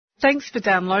Thanks for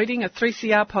downloading a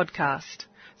 3CR podcast.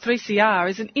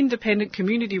 3CR is an independent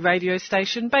community radio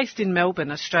station based in Melbourne,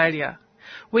 Australia.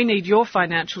 We need your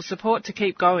financial support to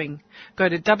keep going. Go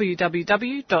to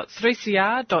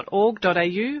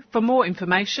www.3cr.org.au for more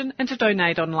information and to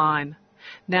donate online.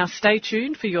 Now stay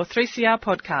tuned for your 3CR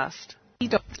podcast.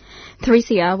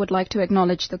 3CR would like to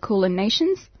acknowledge the Kulin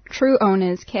Nations, true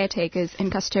owners, caretakers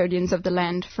and custodians of the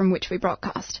land from which we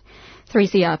broadcast.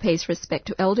 3CR pays respect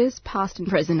to elders, past and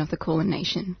present of the Kulin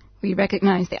Nation. We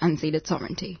recognise their unceded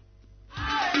sovereignty.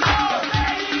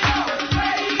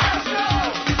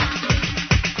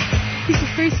 This is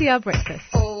 3CR Breakfast.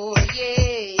 Oh,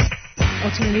 yeah.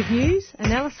 Alternative news,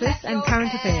 analysis and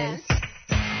current affairs.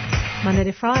 Monday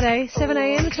to Friday,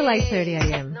 7am until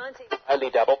 8:30am. Only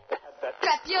double.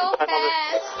 Clap your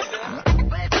hands.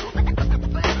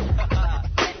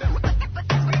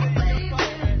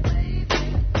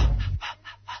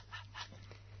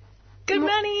 Good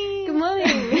morning. Good morning.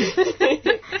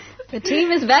 The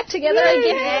team is back together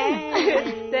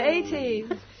again. The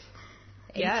A-team.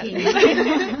 Yeah.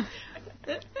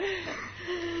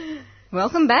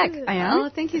 Welcome back, Ayana. Oh,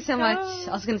 thank you so much.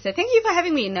 I was going to say, thank you for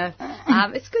having me. No,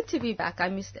 it's good to be back. I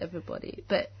missed everybody.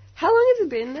 But how long has it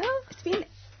been now? It's been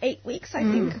 8 weeks, I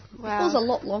think. Wow. It was a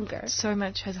lot longer. So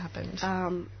much has happened.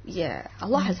 Yeah, a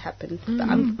lot has happened. But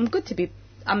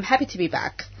I'm happy to be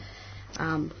back.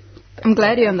 I'm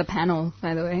glad you're on the panel,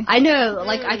 by the way. I know,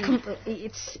 like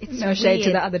it's no shade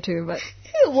to the other two, but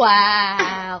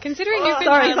wow. Considering you've been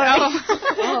sorry.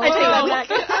 I take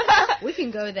that back. We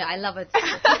can go there. I love it.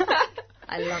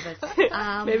 I love it.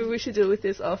 Maybe we should deal with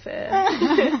this off air.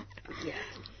 Yeah.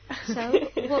 So,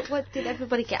 what did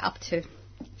everybody get up to?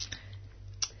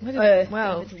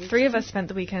 Well, 3 of us spent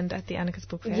the weekend at the Anarchist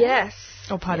Book Fair. Yes.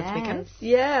 Or part of the weekend.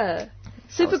 Yeah.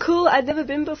 Super cool. I'd never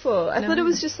been before. I thought it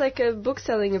was just like a book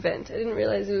selling event. I didn't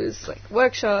realise it was like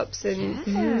workshops and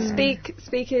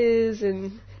speakers,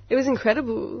 and it was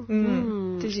incredible.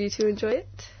 Did you two enjoy it?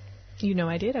 You know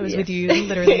I did. I was with you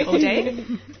literally all day.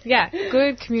 Yeah,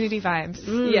 good community vibes.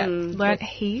 Yeah. Learnt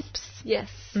heaps. Yes.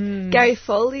 Gary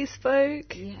Foley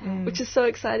spoke, which is so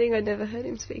exciting. I'd never heard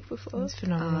him speak before. It's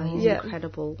phenomenal. He's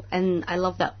incredible. And I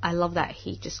love that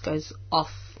he just goes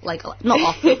off, like not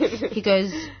off, he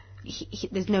goes...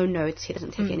 there's no notes. He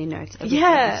doesn't take any notes. It's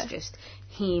just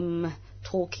him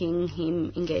talking,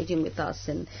 him engaging with us,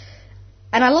 and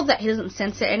I love that he doesn't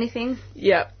censor anything.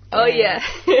 Yeah. Oh yeah.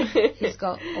 He's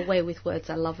got a way with words.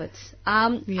 I love it.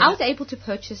 I was able to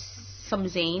purchase some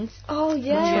zines. Oh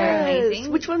yeah. Which were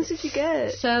amazing. Which ones did you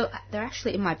get? So they're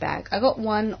actually in my bag. I got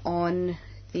one on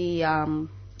the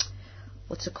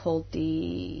what's it called?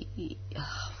 The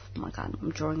oh my god,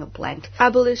 I'm drawing a blank.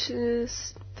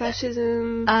 Abolitionist,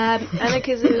 fascism,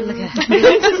 anarchism.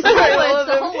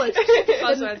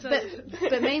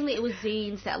 But mainly it was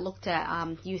zines that looked at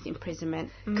youth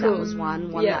imprisonment. Cool. That was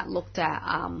one that looked at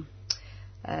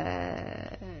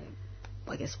I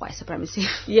guess white supremacy.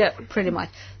 Yeah, pretty much.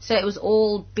 So it was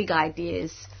all big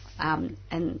ideas. And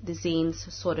the zines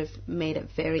sort of made it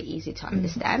very easy to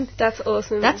understand. That's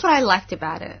awesome. That's what I liked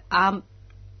about it.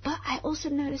 But I also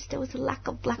noticed there was a lack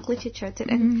of black literature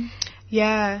today.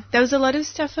 Yeah, there was a lot of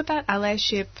stuff about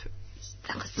allyship,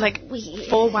 like weird.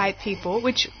 For white people,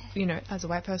 which, you know, as a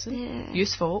white person,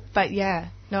 useful, but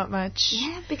not much.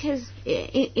 Yeah, because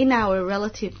in our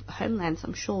relative homelands,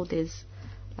 I'm sure there's,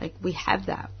 like, we have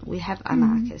that. We have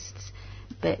anarchists,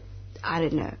 but I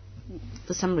don't know.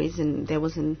 For some reason, there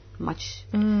wasn't much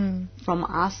from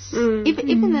us.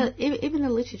 Even the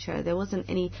literature, there wasn't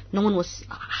any. No one was.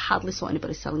 Hardly saw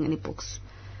anybody selling any books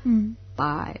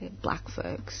by black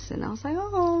folks, and I was like,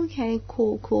 oh, okay,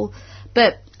 cool.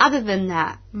 But other than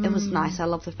that, it was nice. I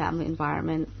love the family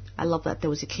environment. I love that there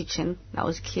was a kitchen. That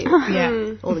was cute.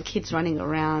 Yeah, all the kids running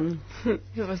around. It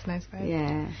was nice, right?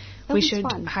 Yeah, we should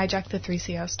hijack the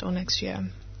 3CR store next year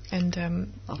and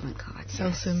oh my god,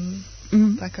 sell some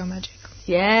Black Girl Magic.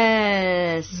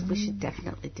 Yes, we should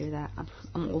definitely do that.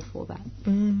 I'm all for that.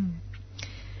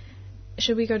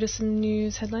 Should we go to some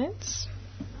news headlines?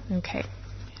 Okay.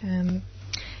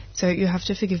 So you have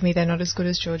to forgive me, they're not as good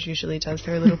as George usually does.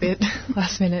 They're a little bit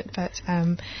last minute, but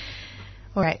all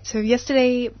right. So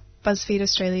yesterday, BuzzFeed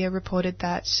Australia reported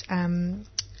that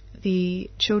the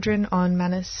children on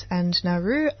Manus and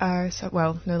Nauru are,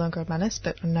 no longer on Manus,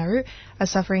 but on Nauru, are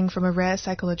suffering from a rare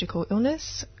psychological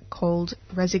illness called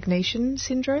resignation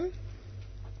syndrome.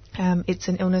 It's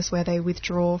an illness where they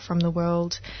withdraw from the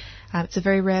world. It's a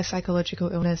very rare psychological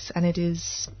illness, and it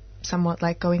is somewhat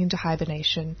like going into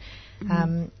hibernation.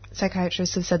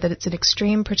 Psychiatrists have said that it's an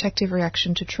extreme protective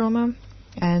reaction to trauma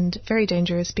and very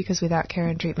dangerous because without care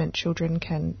and treatment, children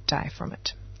can die from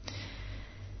it.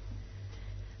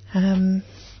 The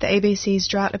ABC's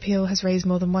drought appeal has raised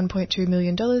more than $1.2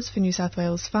 million for New South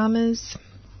Wales farmers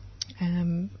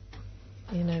in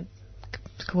a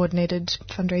coordinated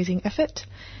fundraising effort.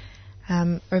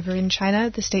 Over in China,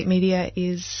 the state media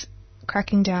is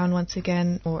cracking down once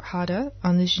again, or harder,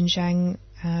 on the Xinjiang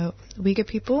Uyghur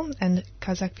people and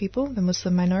Kazakh people, the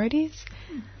Muslim minorities.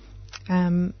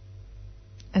 An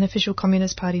official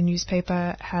Communist Party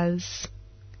newspaper has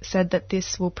said that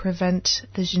this will prevent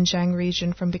the Xinjiang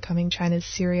region from becoming China's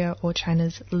Syria or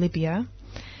China's Libya.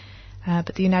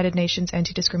 But the United Nations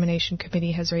Anti-Discrimination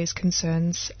Committee has raised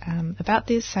concerns about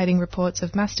this, citing reports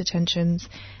of mass detentions,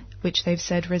 which they've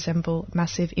said resemble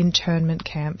massive internment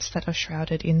camps that are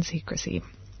shrouded in secrecy.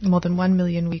 More than 1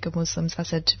 million Uyghur Muslims are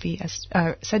said to be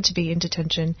in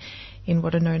detention in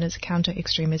what are known as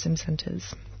counter-extremism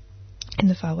centres in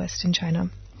the far west in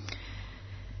China.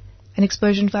 An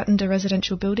explosion flattened a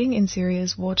residential building in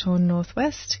Syria's war-torn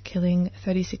northwest, killing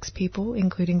 36 people,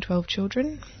 including 12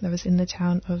 children. That was in the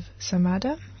town of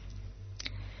Samada.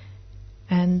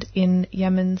 And in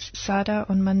Yemen's Sada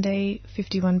on Monday,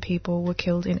 51 people were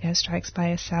killed in airstrikes by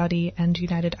a Saudi and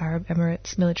United Arab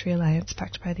Emirates military alliance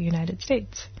backed by the United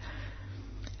States.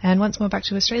 And once more back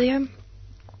to Australia.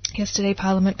 Yesterday,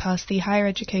 Parliament passed the Higher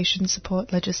Education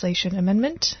Support Legislation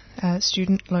Amendment,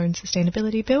 Student Loan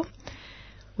Sustainability Bill,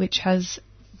 which has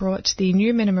brought the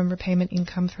new minimum repayment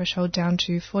income threshold down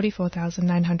to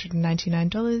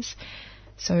 $44,999.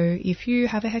 So if you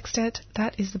have a HECS debt,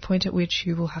 that is the point at which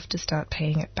you will have to start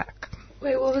paying it back.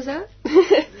 Wait, what was that?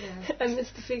 I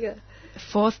missed the figure.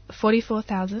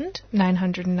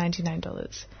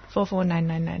 $44,999.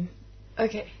 44999.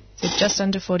 Okay. So just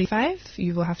under 45,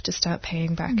 you will have to start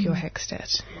paying back your HECS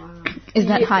debt. Wow. Is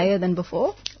that higher than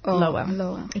before? Or Lower. Is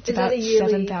It's about that a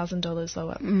yearly- $7,000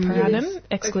 lower per annum,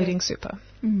 excluding super.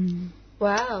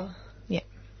 Wow. Yeah.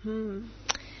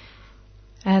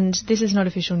 And this is not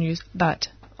official news, but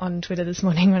on Twitter this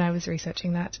morning when I was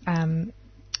researching that,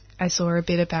 I saw a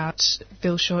bit about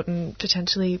Bill Shorten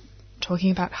potentially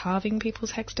talking about halving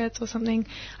people's HECS debts or something.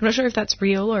 I'm not sure if that's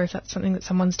real or if that's something that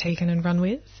someone's taken and run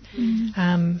with.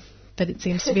 But it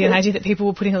seems to be an idea that people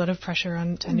were putting a lot of pressure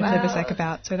on Tanya Plibersek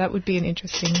about, so that would be an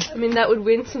interesting... I mean, that would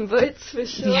win some votes for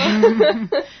sure. Yeah.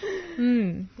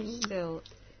 Still,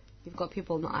 you've got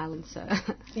people on the island, so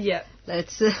Yeah.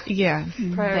 let's Yeah.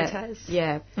 Prioritise.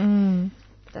 yeah, Mm.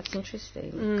 that's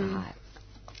interesting. God.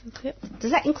 Yep.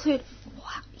 Does that include?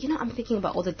 Wow, I'm thinking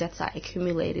about all the debts I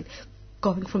accumulated,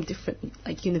 going from different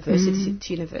university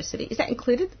to university. Is that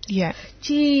included? Yeah.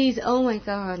 Jeez, oh my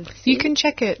God. You can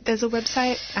check it. There's a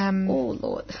website. Oh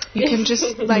Lord. You can just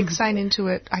sign into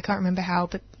it. I can't remember how,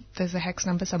 but there's a HECS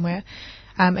number somewhere.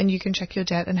 And you can check your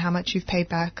debt and how much you've paid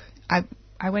back. I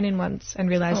went in once and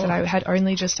realised that I had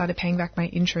only just started paying back my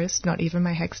interest, not even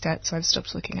my HECS debt, so I've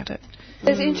stopped looking at it.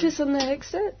 There's interest on the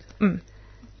HECS debt?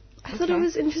 I thought it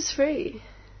was interest-free.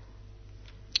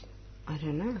 I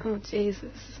don't know. Oh,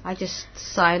 Jesus. I just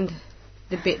signed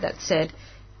the bit that said,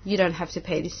 you don't have to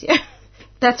pay this year.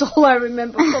 That's all I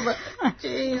remember from it.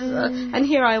 Jesus. And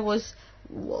here I was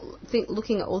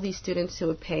looking at all these students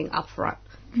who are paying upfront,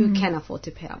 who can afford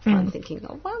to pay upfront, thinking,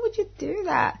 oh, why would you do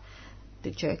that? The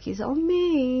joke is on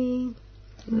me.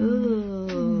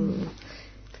 Ooh.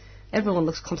 Everyone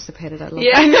looks constipated. I love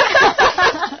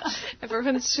that.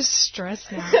 Everyone's just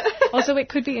stressed now. Also, it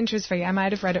could be interest-free. I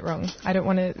might have read it wrong. I don't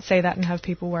want to say that and have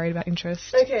people worried about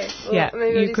interest. Okay. Well, Yeah,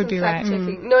 maybe I'll you do could some be right.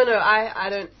 fact-checking. No, I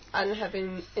don't have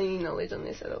any knowledge on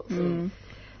this at all. So.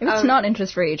 If it's not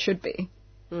interest-free, it should be.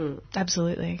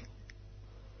 Absolutely.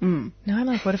 Now I'm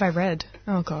like, what have I read?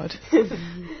 Oh, God.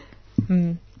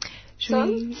 Should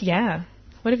we? Yeah.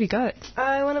 What have you got?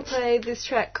 I want to play this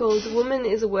track called Woman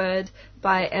is a Word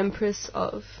by Empress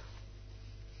of.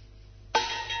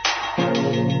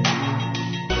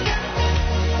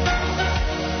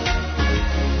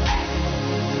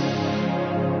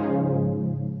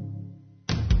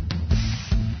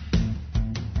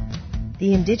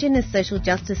 The Indigenous Social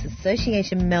Justice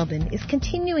Association Melbourne is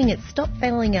continuing its Stop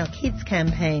Failing Our Kids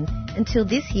campaign until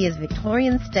this year's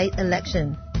Victorian state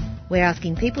election. We're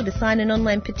asking people to sign an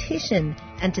online petition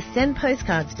and to send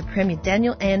postcards to Premier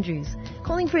Daniel Andrews,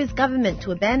 calling for his government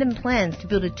to abandon plans to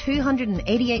build a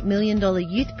 $288 million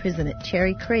youth prison at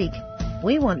Cherry Creek.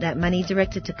 We want that money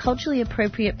directed to culturally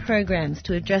appropriate programs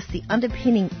to address the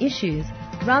underpinning issues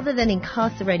rather than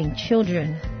incarcerating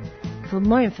children. For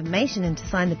more information and to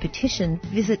sign the petition,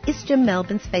 visit ISJA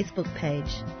Melbourne's Facebook page.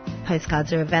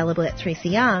 Postcards are available at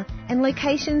 3CR and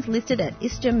locations listed at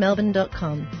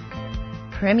isjamelbourne.com.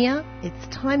 Premier, it's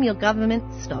time your government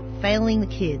stopped failing the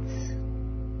kids.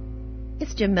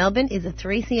 ISJA Melbourne is a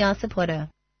 3CR supporter.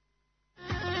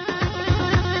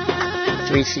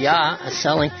 3CR are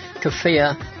selling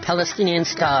kafir Palestinian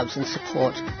scarves in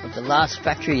support of the last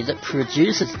factory that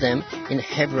produces them in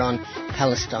Hebron,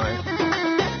 Palestine.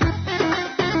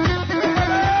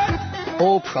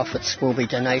 All profits will be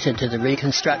donated to the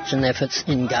reconstruction efforts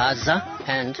in Gaza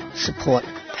and support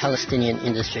Palestinian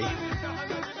industry.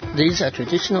 These are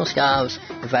traditional scarves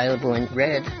available in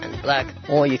red and black,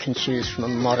 or you can choose from a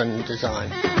modern design.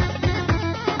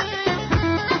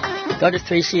 Go to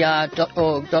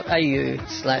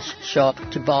 3cr.org.au/shop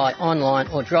to buy online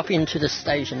or drop into the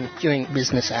station during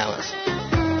business hours.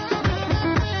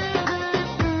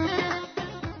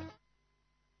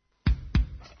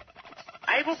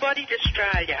 Able-bodied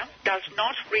Australia does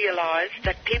not realise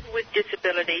that people with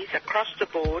disabilities across the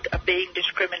board are being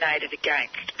discriminated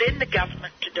against. Then the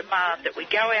government to demand that we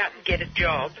go out and get a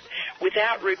job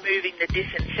without removing the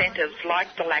disincentives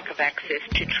like the lack of access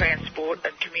to transport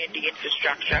and community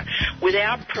infrastructure,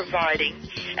 without providing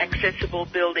accessible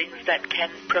buildings that can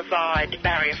provide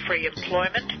barrier-free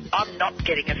employment. I'm not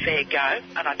getting a fair go,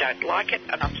 and I don't like it,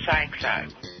 and I'm saying so.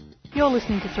 You're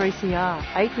listening to 3CR,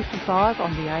 8:55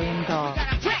 on the AM dial.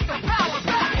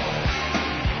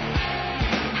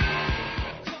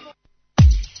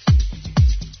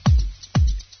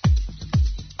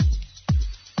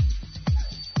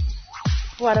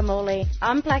 Guatemala.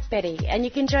 I'm Black Betty, and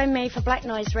you can join me for Black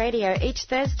Noise Radio each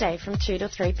Thursday from 2 to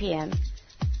 3 p.m.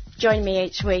 Join me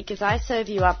each week as I serve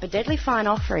you up a deadly fine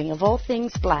offering of all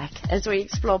things black as we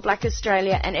explore Black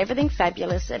Australia and everything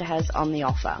fabulous it has on the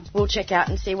offer. We'll check out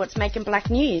and see what's making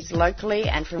black news locally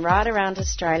and from right around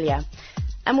Australia.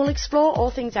 And we'll explore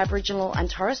all things Aboriginal and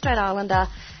Torres Strait Islander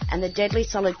and the deadly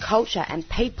solid culture and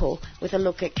people with a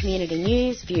look at community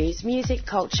news, views, music,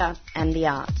 culture and the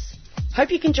arts. Hope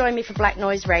you can join me for Black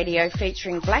Noise Radio,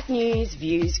 featuring black news,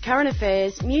 views, current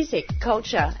affairs, music,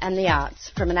 culture and the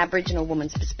arts from an Aboriginal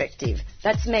woman's perspective.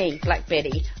 That's me, Black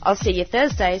Betty. I'll see you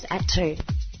Thursdays at 2.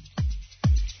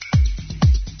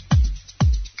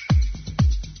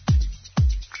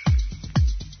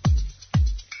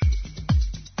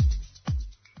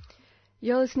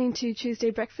 You're listening to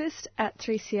Tuesday Breakfast at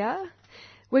 3CR.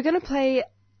 We're going to play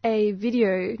a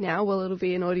video now, well, it'll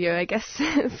be an audio, I guess,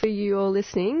 for you all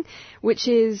listening, which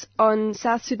is on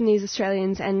South Sudanese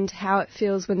Australians and how it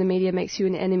feels when the media makes you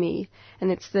an enemy.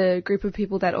 And it's the group of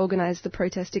people that organised the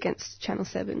protest against Channel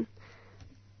 7.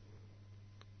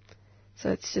 So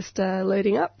it's just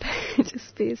loading up.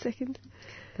 Just be a second.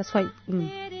 That's why...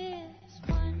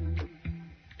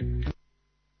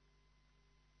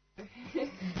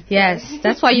 Yes,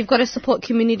 that's why you've got to support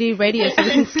community radio so we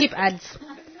can skip ads.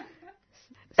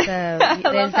 So I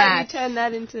there's love how that. you turn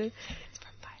that into... It's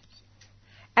from Vice.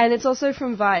 And it's also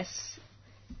from Vice.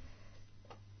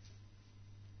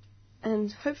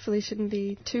 And hopefully shouldn't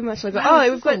be too much longer.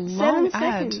 Wow, we've got 7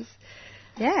 seconds.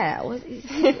 Yeah. We've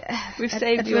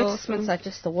saved your... Advertisements are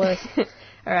just the worst. All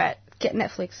right. Get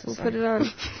Netflix. We'll put it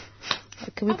on.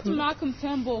 After Malcolm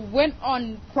Turnbull went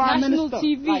on national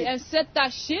TV and said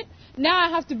that shit, now I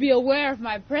have to be aware of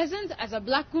my presence as a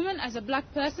black woman, as a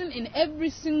black person in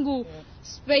every single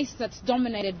space that's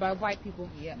dominated by white people.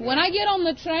 Yeah. When I get on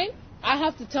the train, I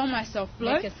have to tell myself,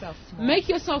 Flo, make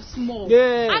yourself small.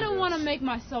 Yeah. I don't want to make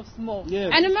myself small.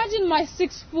 Yeah. And imagine my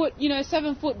 6 foot,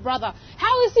 7 foot brother.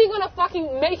 How is he going to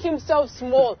fucking make himself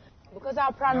small? Because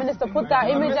our Prime Minister put that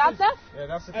image out there,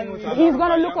 he's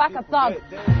going to look like a thug.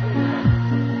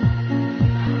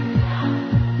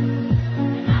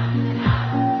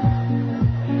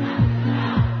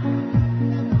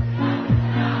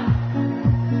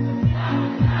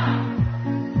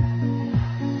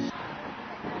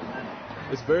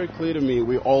 It's very clear to me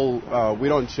we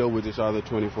don't chill with each other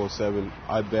 24/7.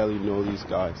 I barely know these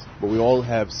guys, but we all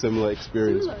have similar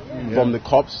experience. From the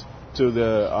cops to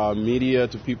the media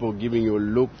to people giving you a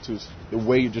look to the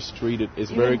way you just treat it. It's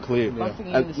very clear.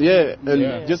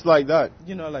 Just like that.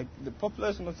 Like the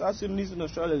population of South Sudanese in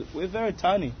Australia, we're very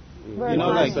tiny. Very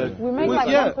tiny. We make like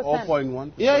 1%.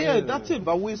 0.1%. Yeah, that's it.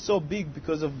 But we're so big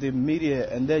because of the media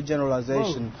and their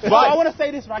generalization. But I want to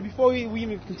say this, right, before we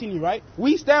even continue, right?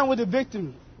 We stand with the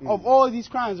victim of all of these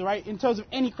crimes, right, in terms of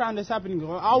any crime that's happening.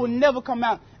 I would never come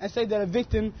out and say that a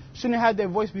victim shouldn't have their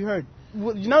voice be heard.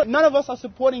 None of us are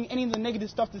supporting any of the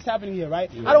negative stuff that's happening here, right?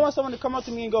 I don't want someone to come up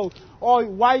to me and go, oh,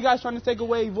 why are you guys trying to take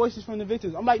away voices from the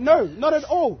victims? I'm like, no, not at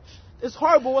all. it's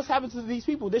horrible what's happened to these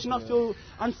people. They should not feel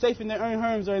unsafe in their own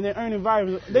homes or in their own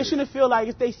environment. They shouldn't feel like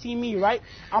if they see me, right,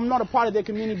 I'm not a part of their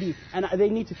community and they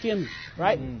need to fear me,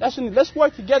 right? Let's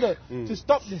work together to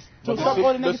stop this, to stop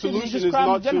all the negativity, just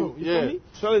crime in general. You feel me?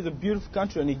 Australia is a beautiful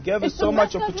country and it gave us so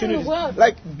much opportunities.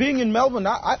 Like being in Melbourne,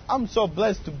 I'm so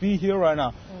blessed to be here right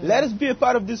now. Let us be a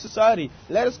part of this society.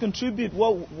 Let us contribute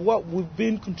what we've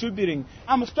been contributing.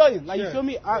 I'm Australian, like you feel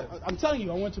me? I'm telling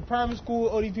you, I went to primary school,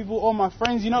 all these people, all my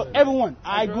friends, you know, everyone.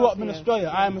 I grew up in Australia.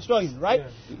 I am Australian, right?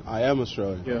 I am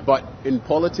Australian. But in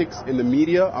politics, in the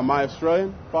media, am I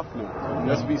Australian? Fuck no.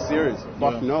 Let's be serious.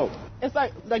 Fuck no. It's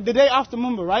like the day after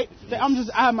Mumbai, right?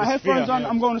 I have my headphones on,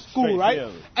 I'm going to school,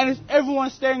 right? And it's everyone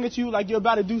staring at you like you're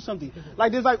about to do something.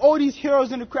 Like there's like all these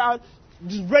heroes in the crowd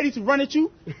just ready to run at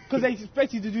you because they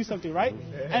expect you to do something, right?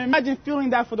 And imagine feeling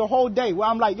that for the whole day where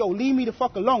I'm like, yo, leave me the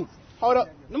fuck alone. Hold up.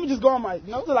 Let me just go on my,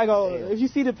 you know, like if you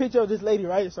see the picture of this lady,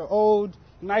 right? It's an old,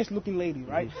 nice looking lady,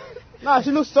 right? Nah,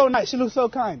 she looks so nice. She looks so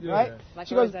kind, right? Like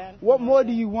she goes, what more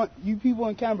do you want? You people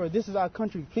in Canberra, this is our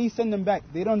country. Please send them back.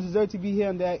 They don't deserve to be here,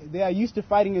 and they are used to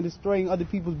fighting and destroying other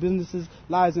people's businesses,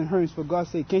 lives, and homes. For God's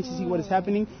sake, can't you see what is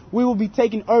happening? We will be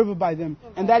taken over by them,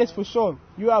 and that is for sure.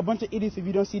 You are a bunch of idiots if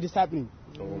you don't see this happening.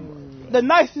 The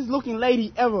nicest looking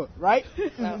lady ever, right?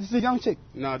 It's a young chick.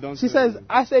 No, don't. She says,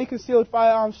 I say concealed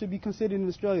firearms should be considered in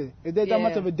Australia. If they're that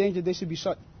much of a danger, they should be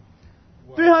shot.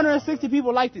 360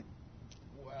 people liked it.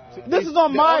 This is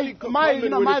on my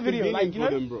video, like, you know?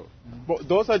 Them, bro. But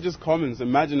those are just comments.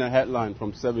 Imagine a headline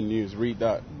from 7 News. Read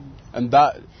that, and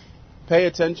that. Pay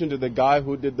attention to the guy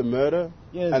who did the murder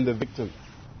and the victim.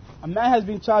 A man has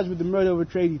been charged with the murder of a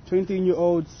tradie.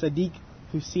 23-year-old Sadiq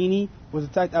Husseini was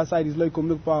attacked outside his local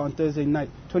milk bar on Thursday night.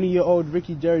 20-year-old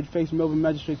Ricky Jared faced Melbourne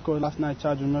Magistrates Court last night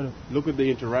charged with murder. Look at the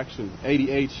interaction.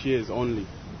 88 years only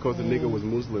because the nigga was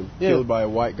Muslim, killed by a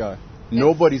white guy.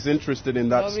 Nobody's interested in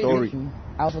that story.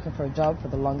 I was looking for a job for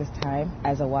the longest time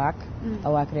as a WAC,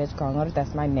 Awak Kongor.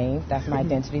 That's my name, that's my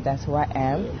identity, that's who I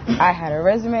am. I had a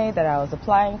resume that I was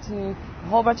applying to, a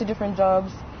whole bunch of different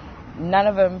jobs. None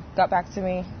of them got back to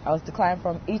me. I was declined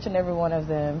from each and every one of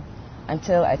them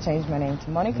until I changed my name to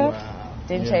Monica. Wow.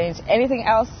 Didn't change anything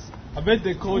else. I bet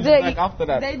they called you back after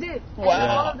that. They did.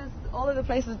 Wow. All of the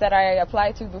places that I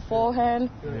applied to beforehand,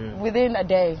 within a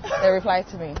day, they replied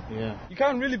to me. Yeah. You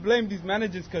can't really blame these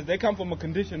managers because they come from a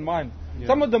conditioned mind.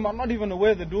 Some of them are not even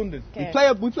aware they're doing this.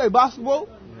 We play basketball.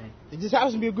 It just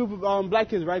happens to be a group of black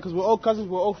kids, right? Because we're all cousins,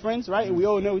 we're all friends, right? And we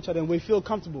all know each other and we feel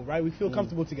comfortable, right? We feel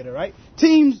comfortable together, right?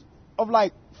 Teams of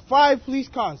like 5 police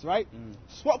cars, right?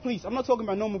 SWAT police. I'm not talking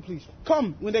about normal police.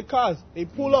 Come with their cars. They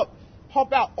pull up,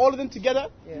 hop out, all of them together,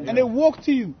 and they walk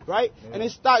to you, right? And they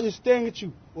start just staring at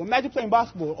you. Well, imagine playing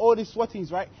basketball, all these SWAT teams,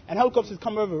 right? And helicopters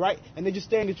come over, right? And they're just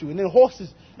staring at you. And then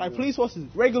horses, like police horses,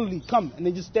 regularly come and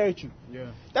they just stare at you.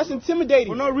 Yeah. That's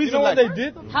intimidating. For no reason. You know what they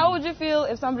did? How would you feel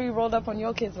if somebody rolled up on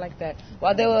your kids like that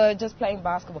while they were just playing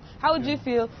basketball? How would you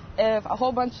feel if a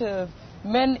whole bunch of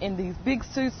men in these big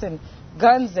suits and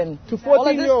guns and all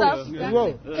of this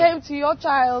stuff came to your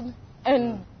child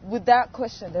and with that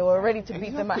question they were ready to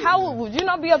beat them up? How would you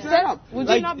not be upset? Would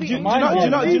you not be? Do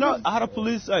you know? I had a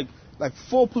police like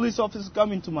 4 police officers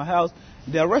come into my house.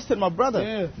 They arrested my brother.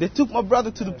 Yeah. They took my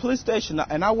brother to the police station,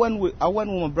 and I went with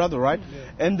my brother, right?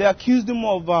 Yeah. And they accused him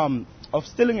of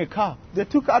stealing a car. They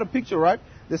took out a picture, right?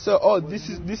 They said, "Oh, this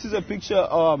is a picture.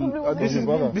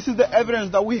 This is the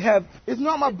evidence that we have. It's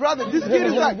not my brother. This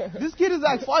kid is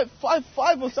like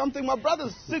 5'5" or something. My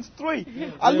brother's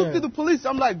 6'3". I looked at the police.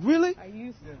 I'm like, really?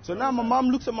 So now my mom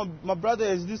looks at my brother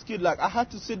as this kid. Like I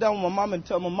had to sit down with my mom and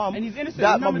tell my mom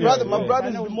that my brother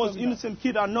is the most innocent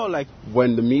kid I know. Like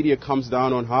when the media comes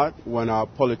down on hard, when our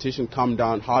politicians come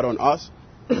down hard on us,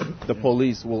 the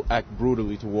police will act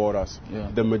brutally toward us.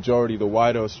 Yeah. The majority, the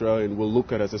wider Australian, will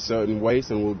look at us a certain ways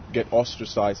and will get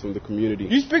ostracized from the community.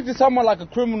 You speak to someone like a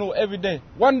criminal every day.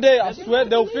 One day, I swear,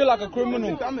 they'll feel like a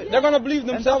criminal. They're going to believe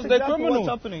themselves they're criminals.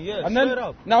 And then,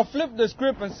 now flip the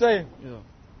script and say,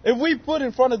 if we put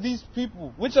in front of these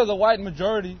people, which are the white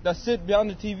majority, that sit behind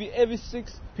the TV every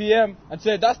 6 p.m. and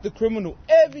say, that's the criminal.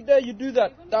 Every day you do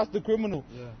that, that's the criminal.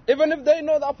 Yeah. Even if they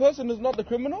know that person is not the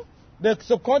criminal, their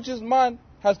subconscious mind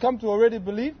has come to already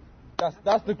believe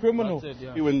that's the criminal. That's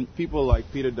it, yeah. When people like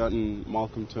Peter Dutton,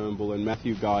 Malcolm Turnbull and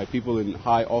Matthew Guy, people in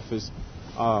high office,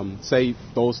 say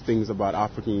those things about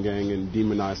African gang and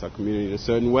demonize our community in a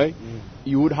certain way,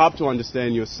 you would have to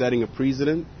understand you're setting a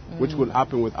precedent, which would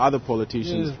happen with other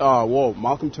politicians. Whoa,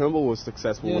 Malcolm Turnbull was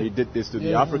successful when he did this to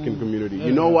the African community.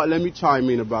 You know what? Let me chime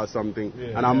in about something,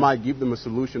 and I might give them a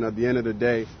solution at the end of the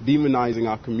day. Demonizing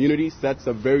our community sets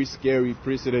a very scary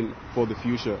precedent for the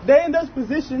future. They're in those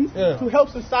positions to help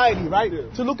society, right?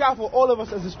 To look out for all of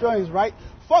us as Australians, right?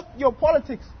 Fuck your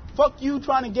politics. Fuck you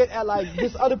trying to get at like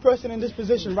this other person in this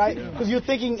position, right? Because you're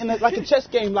thinking in like a chess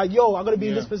game, like, yo, I'm going to be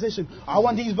in this position. I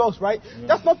want these votes, right?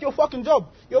 That's not your fucking job.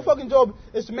 Your fucking job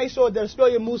is to make sure that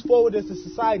Australia moves forward as a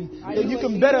society. That you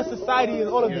can better society and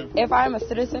all of it. If I'm a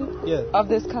citizen of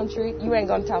this country, you ain't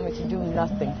going to tell me to do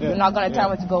nothing. You're not going to tell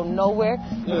me to go nowhere.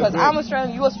 Because I'm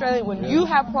Australian, you Australian. When you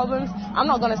have problems, I'm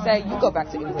not going to say, you go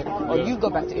back to England, or you go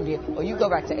back to India, or you go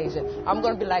back to Asia. I'm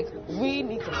going to be like, we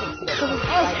need to fix it.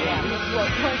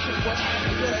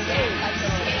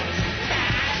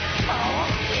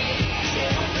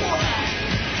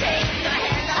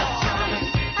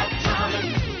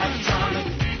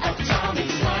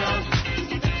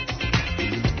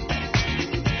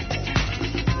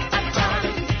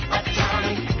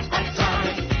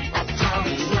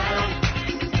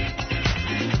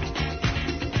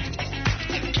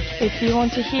 If you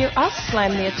want to hear us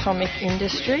slam the atomic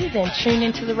industry, then tune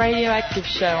into the Radioactive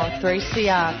Show on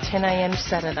 3CR, 10 a.m.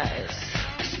 Saturdays.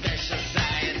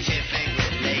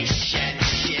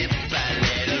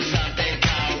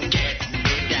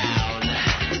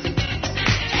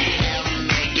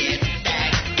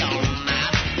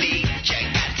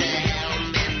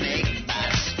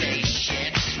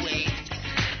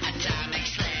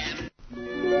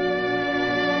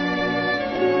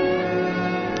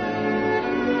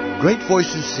 Great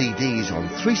Voices CDs on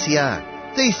 3CR.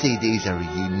 These CDs are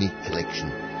a unique collection.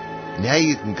 Now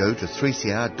you can go to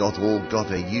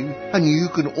 3cr.org.au and you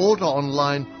can order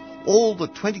online all the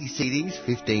 20 CDs,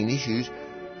 15 issues,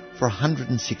 for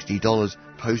 $160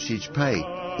 postage paid.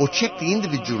 Or check the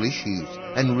individual issues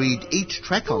and read each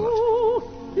track on it.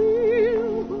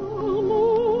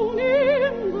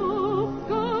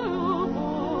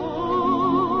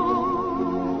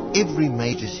 Every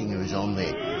major singer is on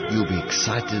there. You'll be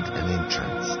excited and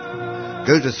entranced.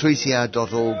 Go to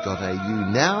 3cr.org.au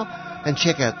now and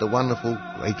check out the wonderful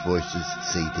Great Voices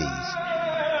CDs.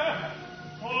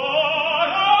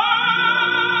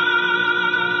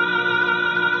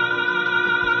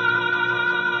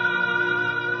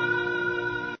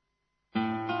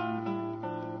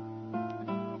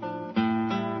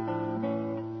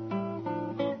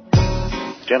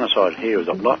 Genocide here is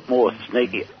a lot more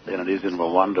sneaky than it is in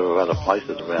Rwanda or other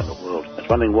places around the world. It's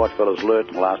one thing white fellas learned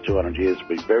in the last 200 years to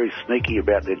be very sneaky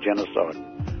about their genocide.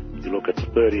 You look at the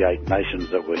 38 nations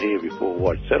that were here before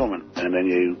white settlement, and then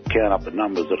you count up the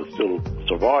numbers that are still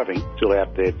surviving, still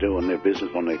out there doing their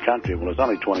business on their country. Well, there's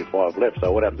only 25 left,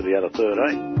 so what happened to the other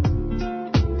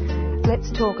 13? Let's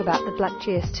talk about the Black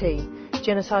GST.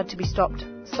 Genocide to be stopped,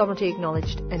 sovereignty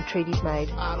acknowledged and treaties made.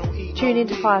 Tune in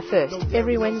to Fire First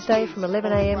every Wednesday from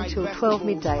 11 a.m. till 12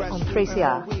 midday on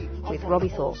 3CR with Robbie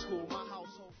Thorpe.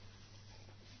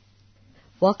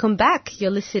 Welcome back.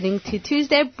 You're listening to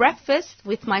Tuesday Breakfast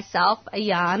with myself,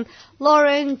 Ayan,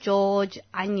 Lauren, George,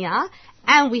 Anya,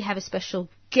 and we have a special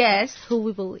guest who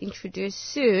we will introduce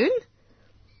soon.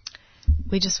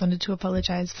 We just wanted to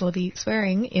apologise for the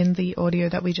swearing in the audio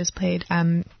that we just played.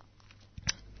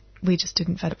 We just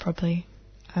didn't vet it properly.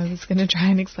 I was going to try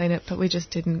and explain it, but we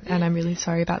just didn't, and I'm really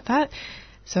sorry about that.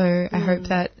 So I hope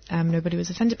that nobody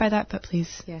was offended by that, but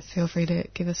please feel free to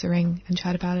give us a ring and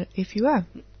chat about it if you are.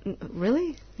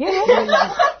 Really?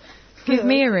 Yeah. Give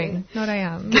me a ring, not I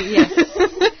am. Yes.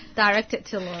 Direct it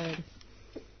to Lauren.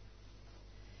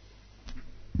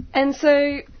 And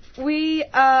so we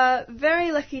are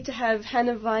very lucky to have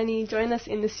Hannah Viney join us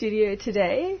in the studio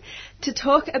today to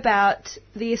talk about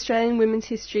the Australian Women's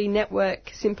History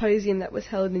Network Symposium that was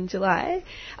held in July.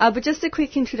 But just a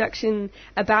quick introduction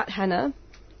about Hannah.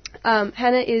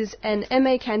 Hannah is an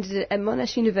MA candidate at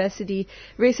Monash University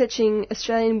researching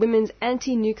Australian women's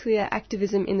anti-nuclear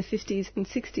activism in the 50s and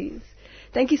 60s.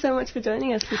 Thank you so much for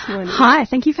joining us this morning. Hi,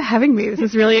 thank you for having me. This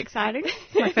is really exciting.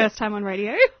 It's my first time on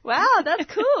radio. Wow, that's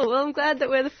cool. Well, I'm glad that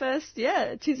we're the first,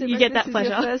 Tuesday you get that is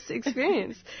pleasure. your first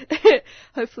experience.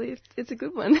 Hopefully it's a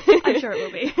good one. I'm sure it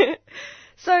will be.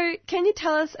 So, can you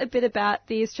tell us a bit about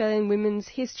the Australian Women's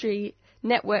History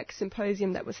Network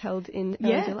Symposium that was held in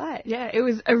early July? Yeah, it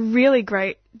was a really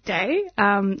great day.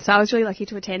 So I was really lucky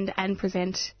to attend and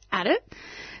present at it.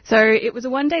 So it was a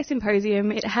one-day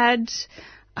symposium. It had...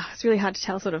 it's really hard to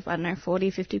tell,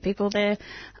 40, 50 people there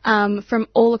from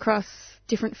all across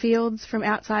different fields from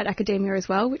outside academia as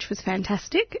well, which was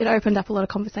fantastic. It opened up a lot of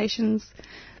conversations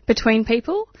between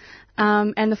people.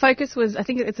 And the focus was, I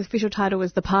think its official title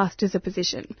was The Past is a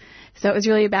Position. So it was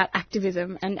really about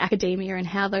activism and academia and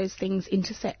how those things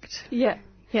intersect. Yeah.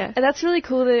 Yeah. And that's really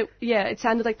cool that, it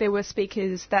sounded like there were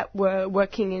speakers that were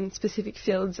working in specific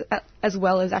fields as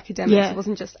well as academics. Yeah. It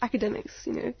wasn't just academics,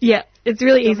 Yeah. It's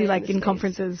really easy, like, in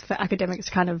conferences for academics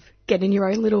to kind of get in your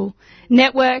own little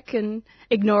network and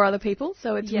ignore other people.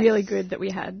 So it's really good that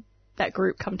we had that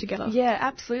group come together. Yeah,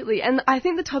 absolutely. And I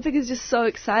think the topic is just so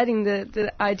exciting,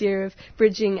 the idea of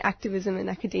bridging activism and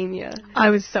academia.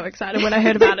 I was so excited when I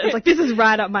heard about it. It's like, this is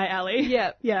right up my alley.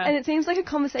 Yeah. Yeah. And it seems like a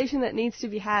conversation that needs to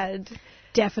be had.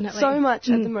 Definitely. So much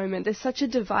at the moment. There's such a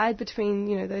divide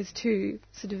between, those two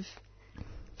sort of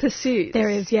pursuits. There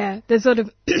is, yeah. There's sort of,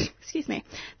 excuse me,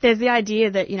 there's the idea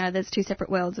that, there's two separate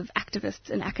worlds of activists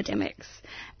and academics.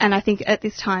 And I think at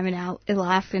this time in our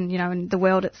life and, in the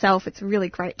world itself, it's a really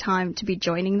great time to be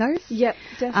joining those. Yep,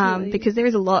 definitely. Because there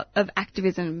is a lot of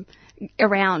activism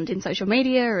around in social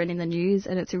media and in the news,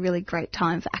 and it's a really great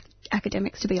time for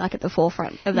academics to be like at the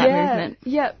forefront of that movement.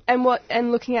 Yeah,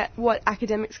 and looking at what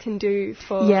academics can do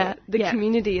for the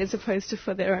community as opposed to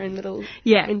for their own little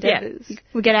endeavours. Yeah.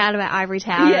 We get out of our ivory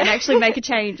tower and actually make a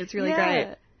change. It's really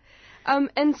great.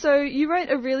 And so you wrote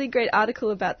a really great article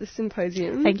about the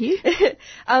symposium. Thank you.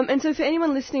 And so for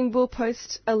anyone listening, we'll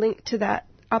post a link to that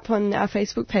up on our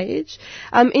Facebook page.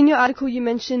 In your article, you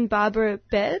mentioned Barbara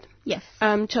Baird. Yes.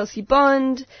 Chelsea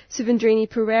Bond, Suvendrini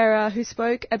Pereira, who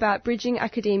spoke about bridging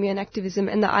academia and activism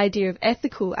and the idea of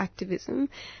ethical activism.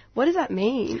 What does that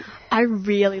mean? I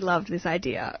really loved this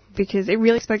idea because it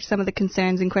really spoke to some of the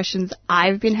concerns and questions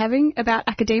I've been having about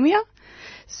academia.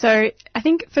 So I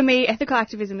think for me, ethical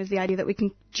activism is the idea that we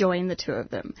can join the two of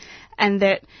them, and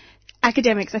that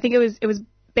academics, I think it was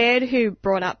Baird who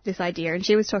brought up this idea, and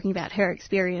she was talking about her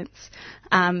experience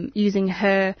using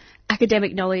her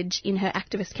academic knowledge in her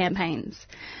activist campaigns.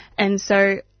 And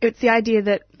so it's the idea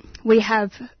that we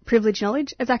have privileged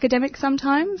knowledge as academics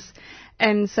sometimes,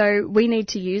 and so we need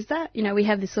to use that. We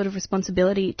have this sort of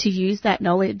responsibility to use that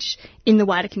knowledge in the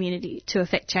wider community to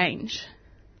affect change.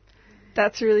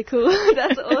 That's really cool.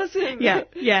 That's awesome.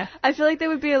 Yeah. I feel like there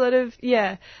would be a lot of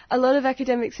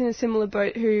academics in a similar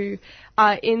boat who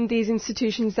are in these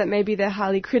institutions that maybe they're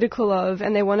highly critical of,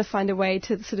 and they want to find a way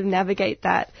to sort of navigate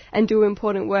that and do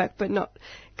important work, but not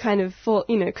kind of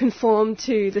conform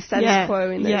to the status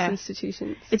quo in those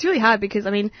institutions. It's really hard because,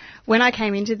 when I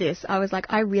came into this, I was like,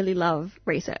 I really love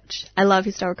research. I love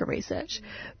historical research.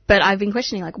 But I've been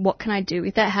questioning, what can I do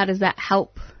with that? How does that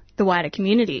help the wider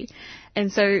community?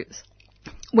 And so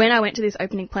when I went to this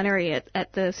opening plenary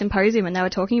at the symposium and they were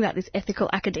talking about this ethical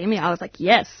academia, I was like,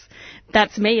 yes,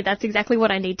 that's me. That's exactly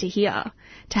what I need to hear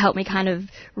to help me kind of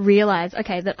realise,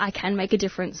 okay, that I can make a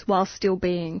difference while still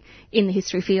being in the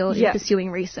history field and pursuing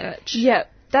research. Yeah.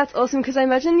 That's awesome, because I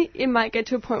imagine it might get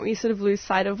to a point where you sort of lose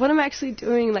sight of what I'm actually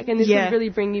doing, and this would really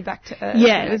bring you back to earth.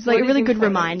 Yeah, it was a really good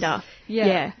reminder.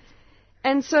 Yeah.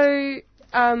 And so,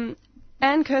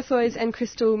 Anne Curthoys and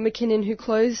Crystal McKinnon, who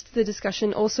closed the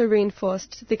discussion, also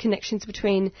reinforced the connections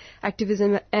between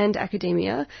activism and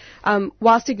academia,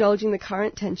 whilst acknowledging the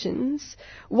current tensions.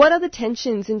 What are the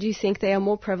tensions, and do you think they are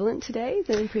more prevalent today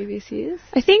than in previous years?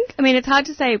 I think, it's hard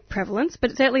to say prevalence,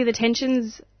 but certainly the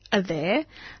tensions are there.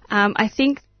 I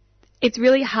think it's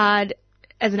really hard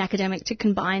as an academic to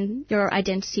combine your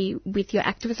identity with your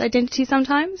activist identity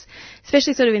sometimes,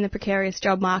 especially sort of in the precarious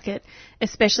job market,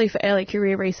 especially for early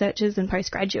career researchers and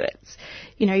postgraduates.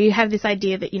 You have this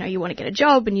idea that, you want to get a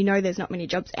job and there's not many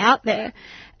jobs out there.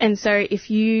 And so if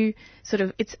you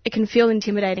it can feel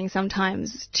intimidating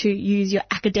sometimes to use your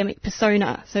academic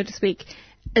persona, so to speak,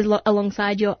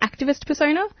 alongside your activist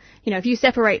persona. If you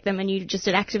separate them and you're just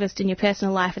an activist in your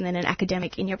personal life and then an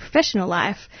academic in your professional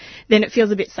life, then it feels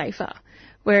a bit safer.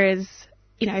 Whereas,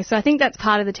 so I think that's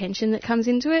part of the tension that comes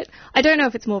into it. I don't know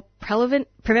if it's more prevalent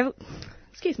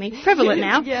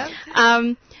now. Yeah.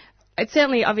 It's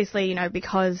certainly, obviously,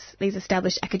 because these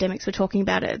established academics were talking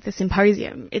about it at the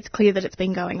symposium, it's clear that it's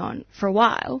been going on for a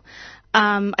while.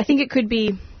 I think it could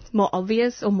be more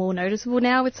obvious or more noticeable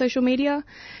now with social media,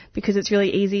 because it's really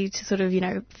easy to sort of,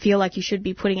 feel like you should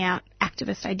be putting out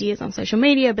activist ideas on social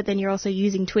media, but then you're also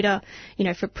using Twitter,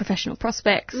 for professional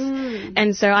prospects.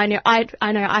 And so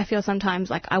I feel sometimes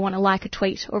like I want to like a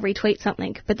tweet or retweet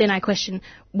something, but then I question,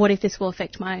 what if this will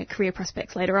affect my career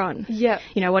prospects later on? Yeah.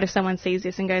 What if someone sees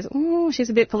this and goes, oh, she's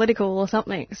a bit political or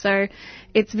something? So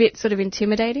it's a bit sort of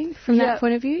intimidating from that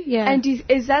point of view. Yeah. And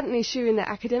is that an issue in the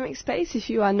academic space if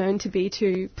you are known to be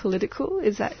too political?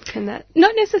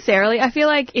 Not necessarily. I feel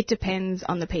like it depends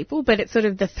on the people, but it's sort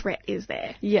of the threat is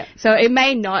there. Yeah. So it it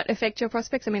may not affect your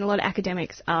prospects. I mean, a lot of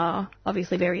academics are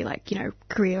obviously very,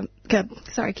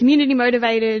 community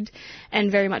motivated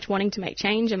and very much wanting to make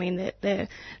change. I mean, they're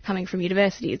coming from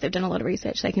universities. They've done a lot of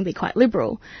research. They can be quite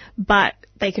liberal. But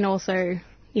they can also,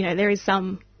 there is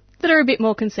some that are a bit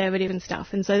more conservative and stuff.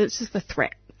 And so it's just the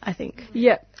threat, I think.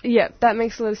 Yeah, that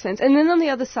makes a lot of sense. And then on the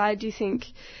other side, do you think,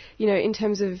 in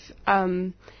terms of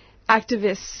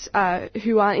activists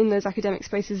who are in those academic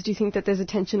spaces, do you think that there's a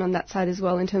tension on that side as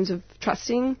well in terms of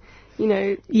trusting,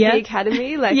 the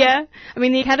academy? Yeah. I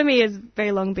mean, the academy has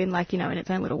very long been in its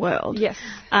own little world. Yes.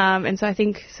 And so I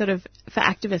think sort of for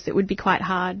activists, it would be quite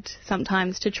hard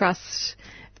sometimes to trust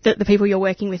that the people you're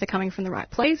working with are coming from the right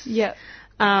place. Yeah.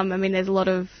 I mean, there's a lot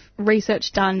of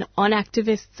research done on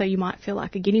activists, so you might feel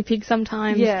like a guinea pig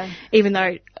sometimes. Yeah. Even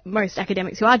though most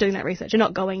academics who are doing that research are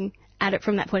not going at it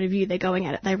from that point of view. They're going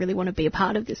at it. They really want to be a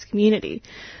part of this community.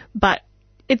 But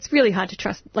it's really hard to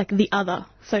trust, the other,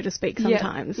 so to speak,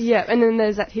 sometimes. Yeah, and then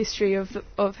there's that history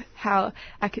of how,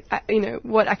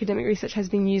 what academic research has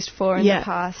been used for in the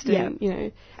past,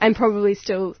 and, and probably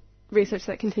still research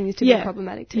that continues to be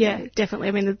problematic today. Yeah, definitely.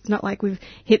 I mean, it's not like we've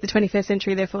hit the 21st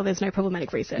century, therefore there's no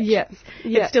problematic research. Yeah.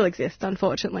 It still exists,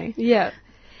 unfortunately. Yeah.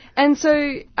 And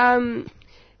so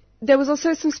there was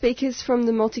also some speakers from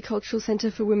the Multicultural Centre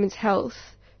for Women's Health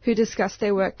who discussed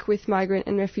their work with migrant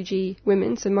and refugee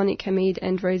women, so Monique Hamid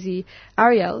and Rosie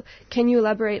Ariel. Can you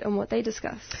elaborate on what they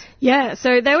discussed? Yeah,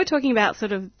 so they were talking about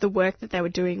sort of the work that they were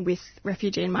doing with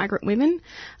refugee and migrant women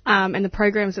and the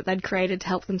programs that they'd created to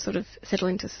help them sort of settle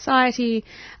into society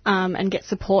and get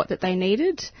support that they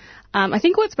needed. I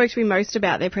think what spoke to me most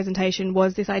about their presentation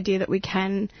was this idea that we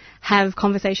can have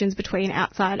conversations between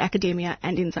outside academia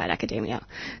and inside academia.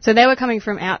 So they were coming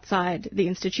from outside the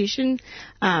institution.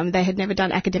 They had never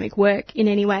done academic work in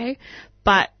any way,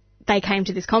 but they came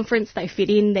to this conference, they fit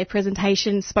in, their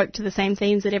presentation spoke to the same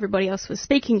themes that everybody else was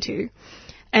speaking to.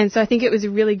 And so I think it was a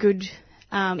really good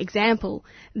example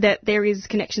that there is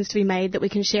connections to be made, that we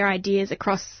can share ideas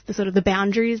across the sort of the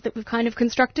boundaries that we've kind of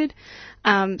constructed,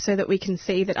 so that we can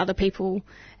see that other people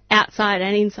outside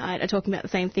and inside are talking about the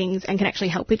same things and can actually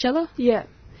help each other. Yeah.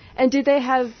 And did they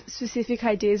have specific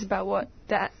ideas about what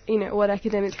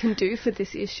academics can do for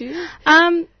this issue?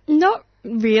 Not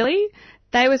really.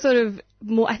 They were sort of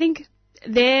more, I think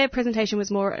their presentation was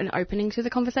more an opening to the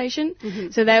conversation.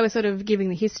 Mm-hmm. So they were sort of giving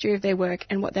the history of their work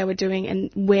and what they were doing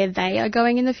and where they are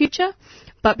going in the future.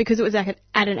 But because it was at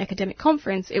an academic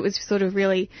conference, it was sort of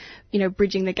really,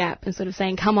 bridging the gap and sort of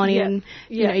saying, come on in,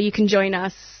 you can join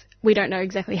us. We don't know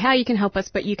exactly how you can help us,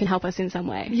 but you can help us in some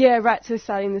way. Yeah, right. So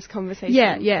starting this conversation.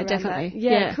 Yeah, definitely. That.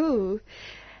 Yeah, cool.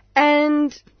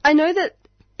 And I know that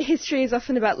history is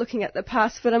often about looking at the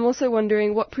past, but I'm also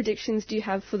wondering, what predictions do you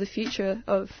have for the future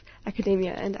of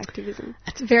academia and activism?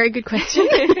 That's a very good question.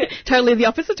 Totally the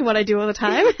opposite to what I do all the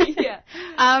time. Yeah.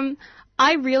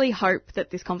 I really hope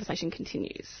that this conversation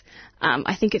continues.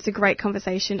 I think it's a great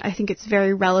conversation. I think it's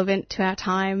very relevant to our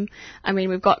time. I mean,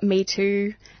 we've got Me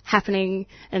Too happening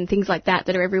and things like that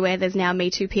are everywhere. There's now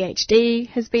Me Too PhD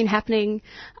has been happening.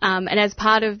 And as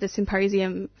part of the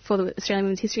symposium for the Australian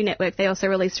Women's History Network, they also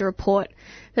released a report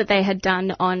that they had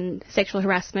done on sexual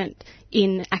harassment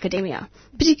in academia,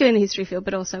 particularly in the history field,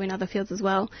 but also in other fields as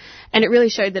well. And it really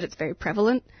showed that it's very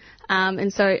prevalent.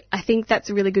 And so I think that's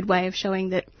a really good way of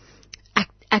showing that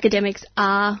academics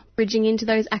are bridging into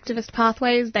those activist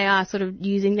pathways. They are sort of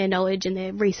using their knowledge and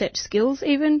their research skills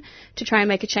even to try and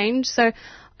make a change. So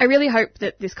I really hope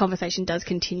that this conversation does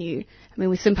continue. I mean,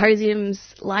 with symposiums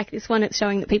like this one, it's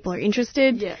showing that people are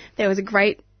interested. Yeah. There was a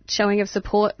great showing of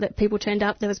support that people turned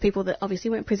up. There was people that obviously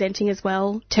weren't presenting as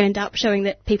well, turned up, showing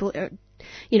that people are,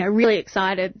 really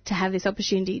excited to have this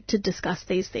opportunity to discuss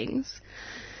these things.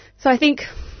 So I think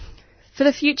for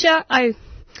the future, I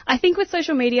think with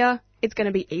social media, it's going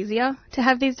to be easier to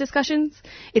have these discussions.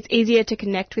 It's easier to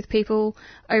connect with people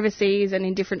overseas and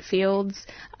in different fields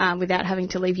without having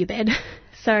to leave your bed.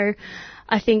 So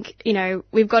I think,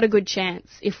 we've got a good chance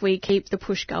if we keep the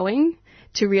push going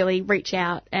to really reach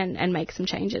out and make some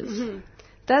changes. Mm-hmm.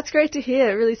 That's great to hear.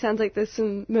 It really sounds like there's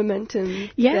some momentum.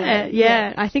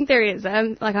 Yeah. I think there is.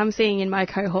 I'm seeing in my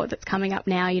cohort that's coming up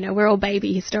now, we're all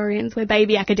baby historians, we're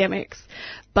baby academics,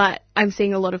 but I'm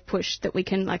seeing a lot of push that we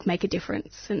can make a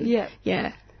difference. And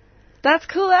yeah. That's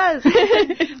cool as.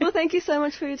 Well, thank you so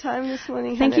much for your time this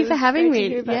morning. Thank you for having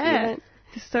me. Yeah.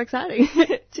 This is so exciting.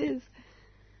 Cheers.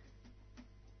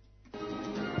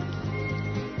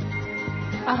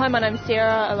 Hi, my name's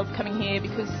Sarah. I love coming here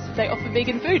because they offer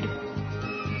vegan food.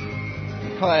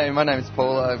 Hi, my name's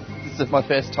Paul. This is my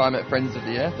first time at Friends of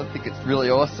the Earth. I think it's really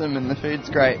awesome and the food's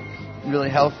great, really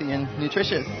healthy and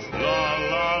nutritious. La,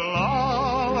 la,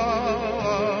 la, la,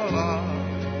 la, la.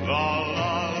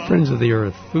 Friends of the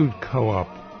Earth Food Co-op,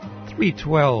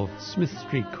 312 Smith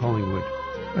Street, Collingwood.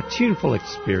 A tuneful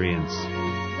experience.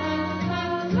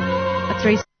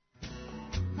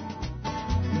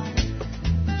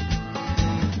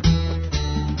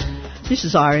 This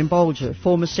is Irene Bolger,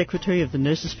 former Secretary of the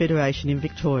Nurses Federation in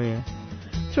Victoria.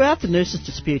 Throughout the nurses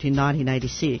dispute in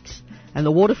 1986 and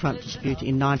the waterfront dispute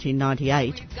in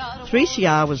 1998,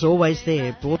 3CR was always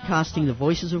there, broadcasting the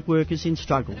voices of workers in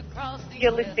struggle.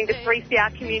 You're listening to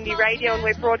 3CR Community Radio, and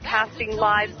we're broadcasting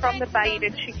live from the Beta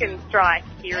Chicken Strike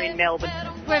here in Melbourne.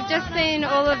 We've just seen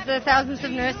all of the thousands of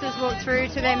nurses walk through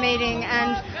to their meeting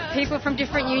and people from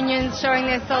different unions showing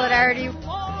their solidarity.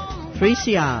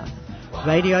 3CR,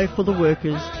 radio for the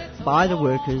workers, by the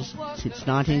workers, since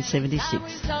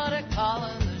 1976.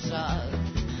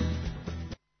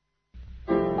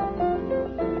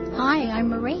 Hi, I'm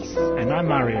Maurice. And I'm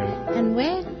Mario. And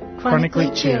we're Chronically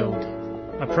Chilled,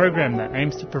 a program that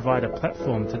aims to provide a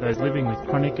platform to those living with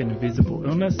chronic and invisible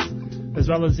illness, as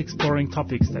well as exploring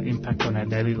topics that impact on our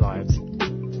daily lives.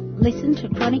 Listen to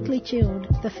Chronically Chilled,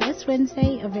 the first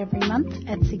Wednesday of every month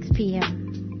at 6 p.m.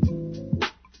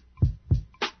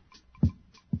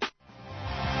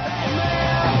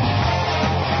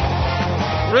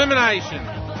 Rumination,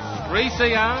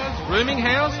 3CR's Rooming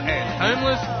House and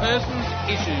Homeless Persons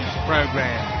Issues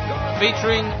program,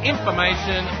 featuring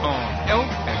information on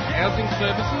health and housing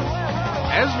services,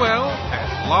 as well as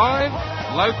live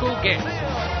local guests,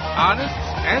 artists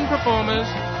and performers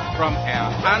from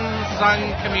our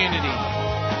unsung community.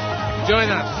 Join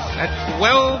us at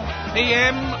 12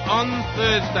 p.m. on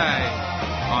Thursday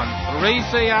on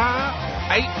 3CR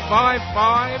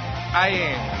 855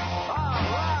 AM.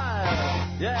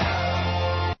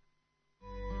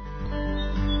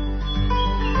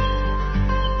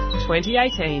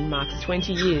 2018 marks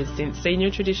 20 years since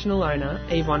senior traditional owner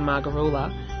Yvonne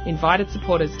Margarula invited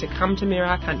supporters to come to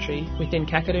Mirarr country within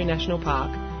Kakadu National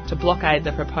Park to blockade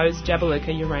the proposed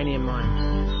Jabiluka uranium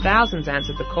mine. Thousands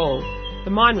answered the call.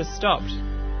 The mine was stopped.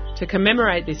 To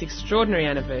commemorate this extraordinary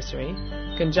anniversary,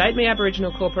 Gunjatmi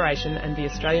Aboriginal Corporation and the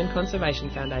Australian Conservation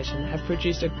Foundation have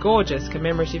produced a gorgeous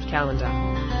commemorative calendar.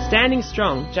 Standing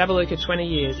Strong, Jabiluka 20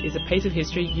 Years is a piece of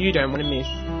history you don't want to miss.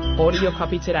 Order your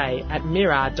copy today at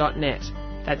mirarr.net.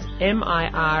 That's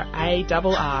mirarr.net,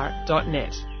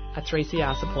 a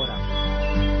 3CR supporter.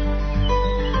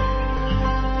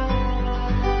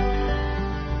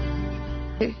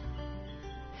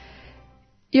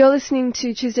 You're listening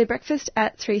to Tuesday Breakfast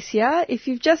at 3CR. If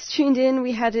you've just tuned in,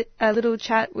 we had a little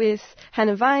chat with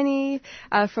Hannah Viney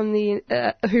from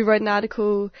who wrote an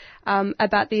article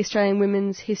about the Australian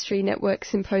Women's History Network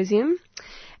Symposium.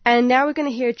 And now we're going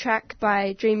to hear a track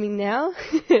by Dreaming Now,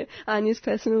 Anya's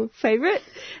personal favourite,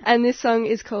 and this song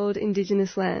is called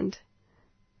Indigenous Land.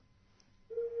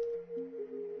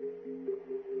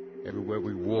 Everywhere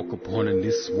we walk upon in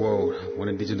this world, one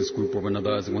indigenous group or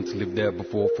another has wanted to live there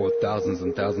before for thousands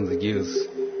and thousands of years.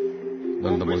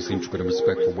 Learn the most intricate and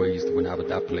respectful ways to inhabit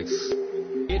that place.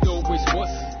 It always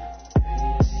was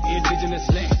indigenous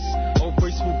lands,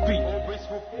 always will be.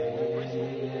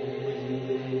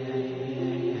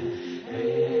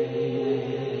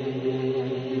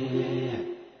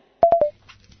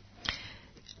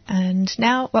 And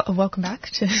now, welcome back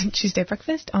to Tuesday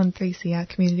Breakfast on 3CR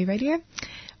Community Radio.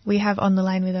 We have on the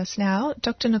line with us now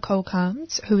Dr. Nicole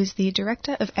Calmes, who is the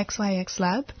Director of XYX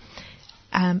Lab,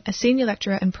 a Senior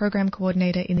Lecturer and Program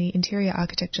Coordinator in the Interior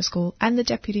Architecture School, and the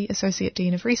Deputy Associate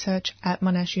Dean of Research at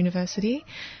Monash University.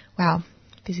 Wow,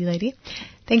 busy lady.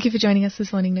 Thank you for joining us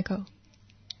this morning, Nicole.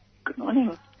 Good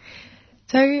morning.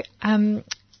 So,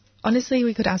 honestly,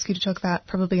 we could ask you to talk about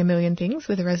probably a million things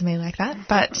with a resume like that,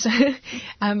 but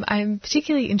I'm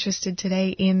particularly interested today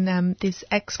in this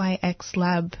XYX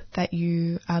Lab that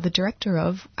you are the director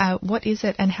of. What is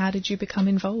it and how did you become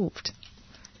involved?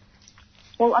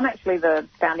 Well, I'm actually the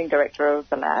founding director of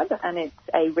the lab, and it's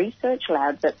a research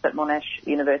lab that's at Monash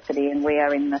University, and we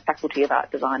are in the Faculty of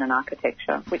Art, Design and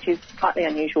Architecture, which is slightly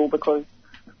unusual because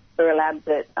we're a lab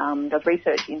that does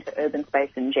research into urban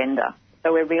space and gender.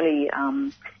 So we're really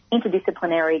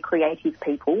interdisciplinary, creative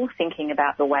people thinking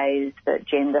about the ways that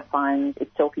gender finds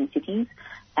itself in cities,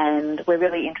 and we're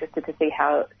really interested to see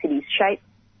how cities shape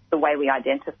the way we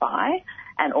identify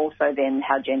and also then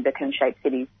how gender can shape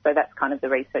cities. So that's kind of the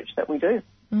research that we do.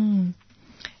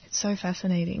 It's so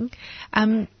fascinating.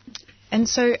 And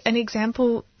so an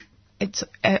example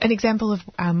of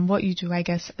what you do, I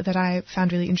guess, that I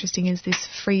found really interesting is this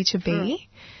Free to Be.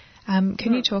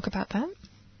 Can you talk about that?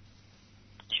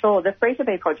 Sure. The Free to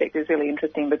Be project is really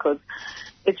interesting because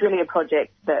it's really a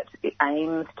project that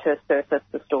aims to surface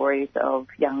the stories of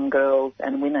young girls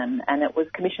and women, and it was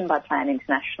commissioned by Plan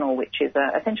International, which is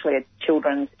essentially a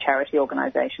children's charity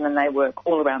organisation, and they work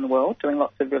all around the world doing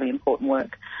lots of really important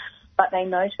work. But they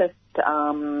noticed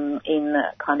in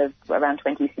kind of around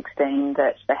 2016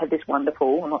 that they had this wonderful,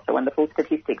 or not so wonderful,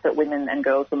 statistic that women and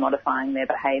girls were modifying their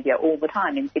behaviour all the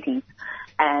time in cities.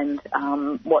 And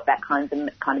what that kind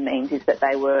of means is that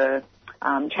they were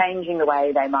changing the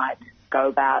way they might go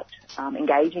about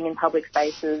engaging in public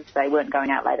spaces. They weren't going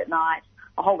out late at night,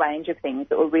 a whole range of things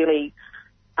that were really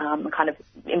kind of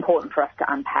important for us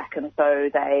to unpack. And so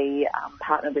they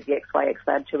partnered with the XYX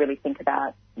Lab to really think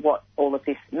about what all of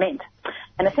this meant.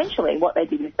 And essentially what they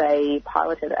did is they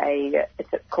piloted it's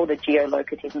called a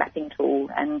geolocative mapping tool,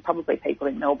 and probably people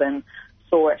in Melbourne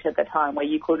saw it at the time, where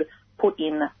you could put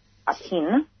in a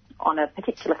pin on a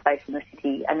particular space in the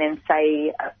city and then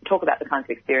talk about the kinds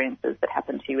of experiences that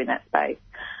happen to you in that space.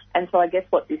 And so I guess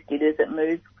what this did is it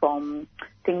moved from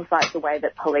things like the way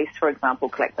that police, for example,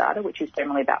 collect data, which is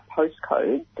generally about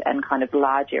postcodes and kind of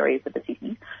large areas of the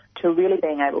city, to really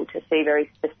being able to see very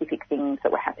specific things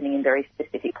that were happening in very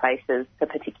specific places for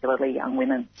particularly young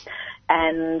women.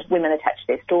 And women attached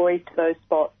their stories to those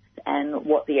spots, and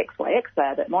what the XYX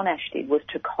Lab at Monash did was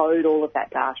to code all of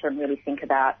that data and really think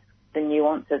about the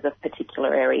nuances of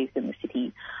particular areas in the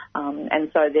city. And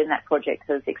so then that project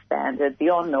has expanded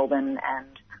beyond Melbourne,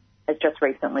 and has just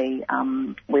recently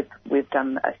we've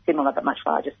done a similar but much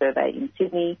larger survey in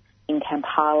Sydney, in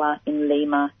Kampala, in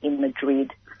Lima, in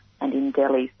Madrid, and in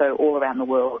Delhi, so all around the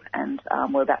world. And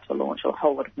we're about to launch a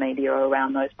whole lot of media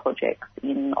around those projects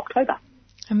in October.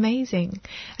 Amazing.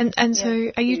 And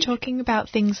so are you talking about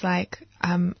things like,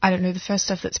 I don't know, the first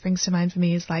stuff that springs to mind for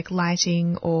me is like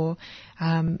lighting, or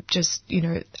just,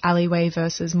 alleyway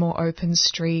versus more open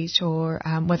street, or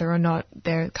whether or not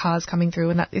there are cars coming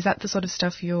through, and is that the sort of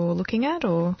stuff you're looking at,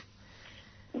 or?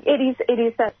 It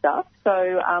is that stuff.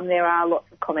 So there are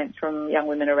lots of comments from young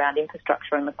women around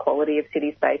infrastructure and the quality of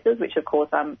city spaces, which of course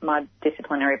my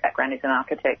disciplinary background is an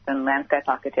architect and landscape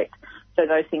architect, so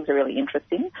those things are really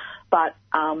interesting. But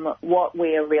what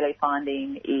we're really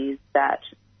finding is that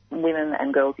women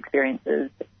and girls' experiences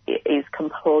is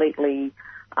completely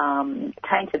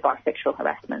tainted by sexual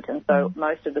harassment, and so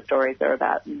most of the stories are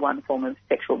about one form of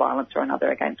sexual violence or another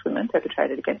against women,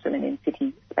 perpetrated against women in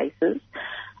city spaces.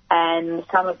 And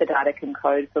some of the data can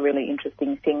code for really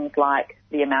interesting things like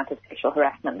the amount of sexual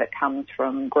harassment that comes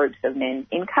from groups of men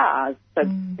in cars. So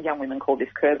young women call this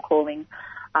curb calling,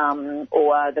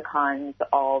 or the kinds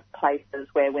of places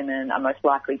where women are most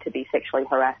likely to be sexually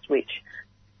harassed, which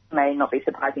may not be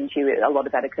surprising to you. A lot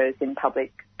of that occurs in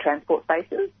public transport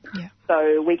spaces. Yeah.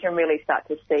 So we can really start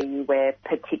to see where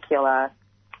particular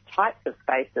types of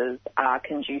spaces are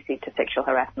conducive to sexual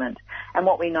harassment. And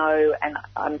what we know, and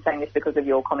I'm saying this because of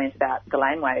your comment about the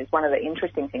laneways, one of the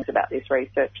interesting things about this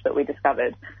research that we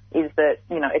discovered is that,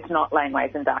 it's not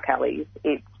laneways and dark alleys.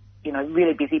 It's,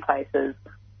 really busy places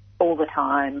all the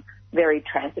time. Very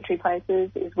transitory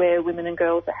places is where women and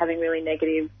girls are having really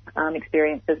negative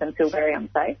experiences and feel very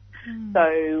unsafe.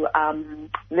 So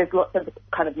there's lots of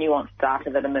kind of nuanced data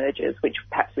that emerges, which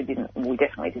perhaps we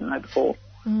definitely didn't know before.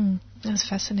 That's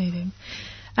fascinating.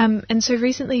 And so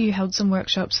recently you held some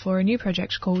workshops for a new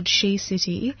project called She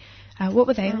City. What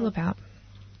were they all about?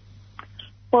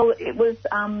 Well, it was,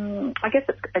 I guess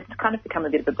it's kind of become a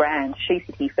bit of a brand, She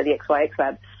City, for the XYX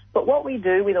Lab. But what we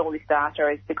do with all this data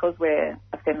is, because we're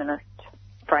a feminist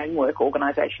framework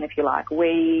organisation, if you like,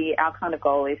 our kind of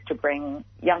goal is to bring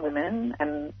young women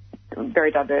and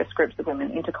very diverse groups of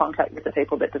women into contact with the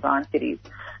people that design cities.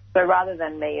 So rather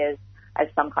than me as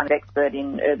some kind of expert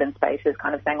in urban spaces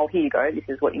kind of saying, oh, here you go, this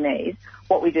is what you need,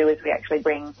 what we do is we actually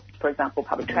bring, for example,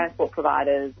 public transport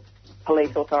providers,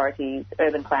 police authorities,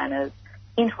 urban planners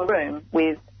into a room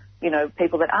with,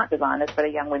 people that aren't designers but are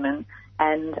young women,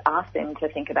 and ask them to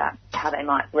think about how they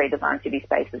might redesign city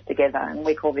spaces together. And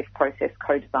we call this process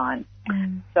co-design.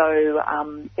 So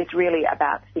it's really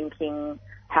about thinking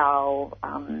how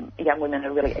young women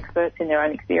are really experts in their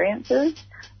own experiences,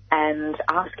 and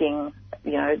asking,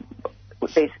 the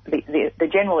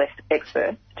general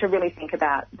experts to really think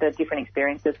about the different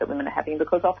experiences that women are having,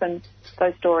 because often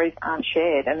those stories aren't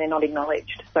shared and they're not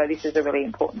acknowledged. So this is a really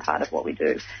important part of what we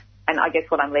do. And I guess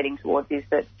what I'm leading towards is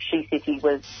that She City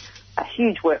was a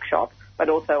huge workshop, but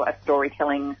also a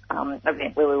storytelling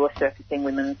event where we were surfacing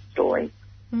women's stories.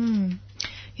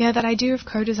 Yeah, that idea of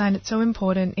co-design, it's so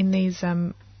important in these,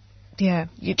 to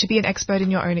be an expert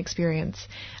in your own experience.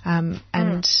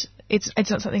 And it's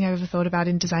not something I've ever thought about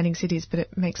in designing cities, but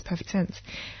it makes perfect sense.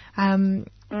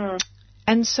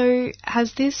 And so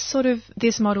has this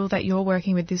model that you're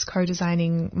working with, this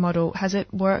co-designing model, has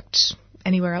it worked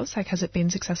anywhere else? Like, has it been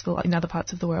successful in other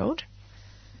parts of the world?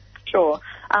 Sure.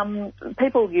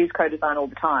 People use co-design all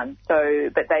the time,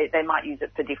 but they might use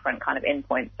it for different kind of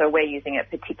endpoints. So we're using it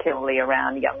particularly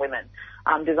around young women.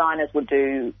 Designers would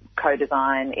do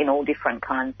co-design in all different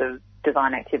kinds of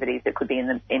design activities. It could be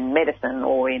in medicine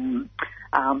or in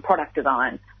product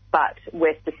design, but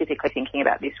we're specifically thinking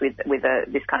about this with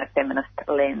this kind of feminist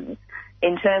lens.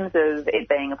 In terms of it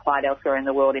being applied elsewhere in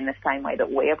the world in the same way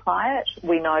that we apply it,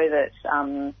 we know that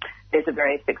there's a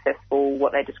very successful,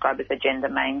 what they describe as a gender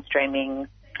mainstreaming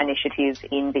initiative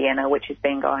in Vienna, which has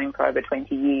been going for over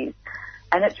 20 years.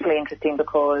 And it's really interesting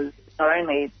because not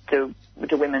only are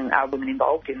women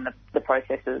involved in the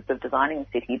processes of designing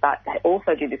the city, but they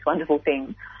also do this wonderful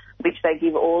thing which they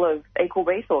give all of equal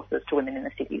resources to women in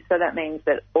the city. So that means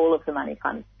that all of the money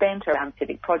kind of spent around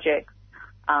civic projects,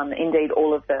 indeed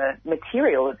all of the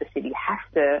material of the city has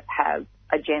to have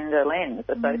a gender lens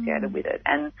associated with it.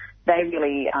 And they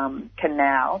really can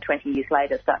now, 20 years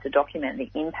later, start to document the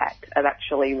impact of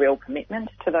actually real commitment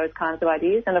to those kinds of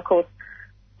ideas. And, of course,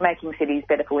 making cities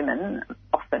better for women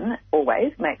often,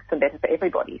 always, makes them better for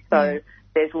everybody. So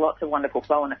there's lots of wonderful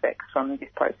flow-on effects from this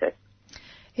process.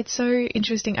 It's so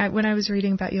interesting. When I was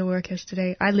reading about your work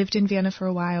yesterday, I lived in Vienna for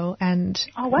a while and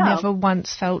never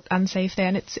once felt unsafe there.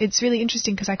 And it's really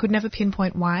interesting because I could never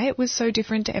pinpoint why it was so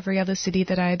different to every other city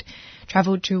that I'd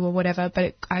travelled to or whatever.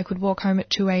 But I could walk home at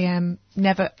 2 a.m.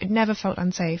 It never felt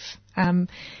unsafe.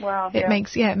 It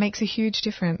makes a huge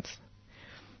difference.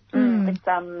 It's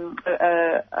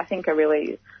I think a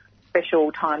really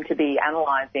special time to be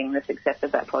analysing the success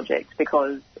of that project,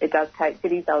 because it does take,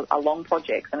 cities are long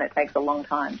projects and it takes a long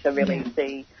time to really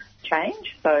see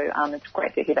change. So it's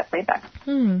great to hear that feedback.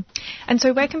 And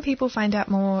so where can people find out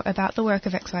more about the work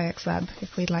of XYX Lab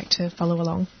if we'd like to follow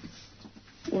along?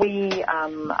 We are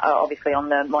obviously on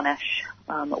the Monash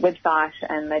website,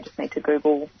 and they just need to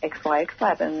Google XYX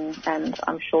Lab and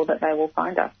I'm sure that they will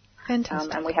find us.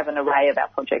 Fantastic. And we have an array of our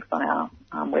projects on our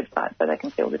website, so they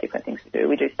can see all the different things we do.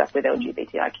 We do stuff with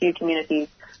LGBTIQ communities,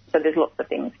 so there's lots of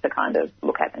things to kind of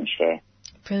look at and share.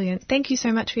 Brilliant. Thank you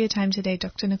so much for your time today,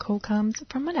 Dr. Nicole Calmes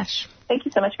from Monash. Thank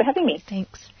you so much for having me.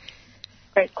 Thanks.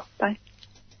 Great. Bye.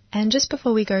 And just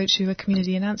before we go to a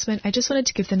community announcement, I just wanted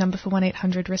to give the number for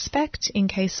 1-800-RESPECT in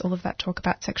case all of that talk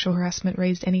about sexual harassment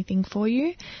raised anything for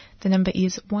you. The number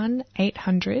is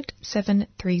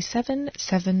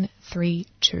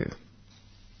 1-800-737-732.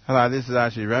 Hello, this is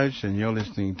Archie Roach, and you're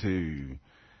listening to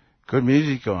good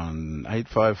music on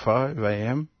 855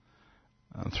 AM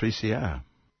on 3CR.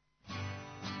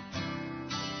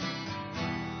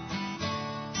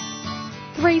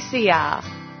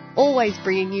 Always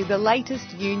bringing you the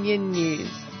latest union news.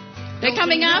 They're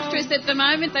coming after us at the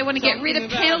moment. They want to get rid of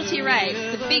penalty rates,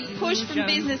 the big push from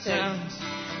businesses.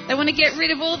 They want to get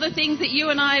rid of all the things that you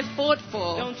and I have fought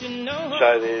for.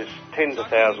 So there's tens of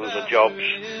thousands of jobs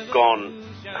gone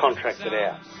contracted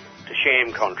out to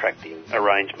sham contracting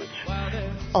arrangements.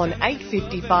 On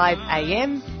 8:55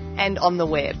 AM and on the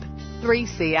web,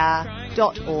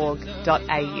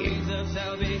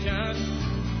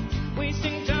 3cr.org.au.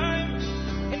 Wasting time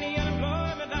in the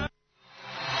unemployment.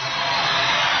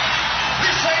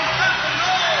 This ain't nothing,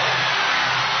 no.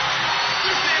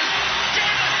 This is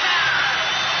genocide.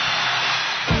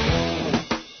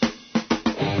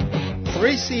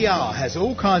 3CR has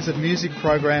all kinds of music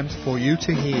programs for you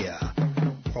to hear.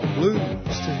 From blues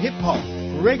to hip-hop,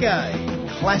 reggae,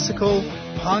 classical,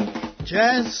 punk,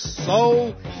 jazz,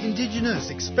 soul, indigenous,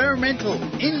 experimental,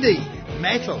 indie,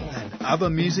 metal and other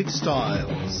music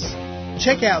styles.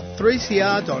 Check out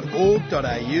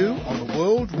 3cr.org.au on the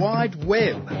World Wide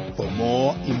Web for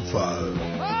more info.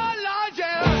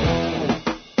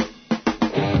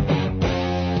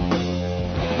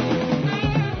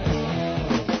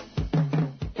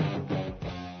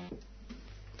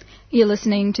 You're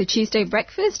listening to Tuesday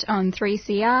Breakfast on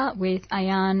 3CR with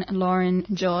Ayan, Lauren,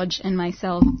 George and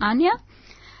myself, Anya.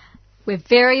 We're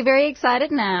very, very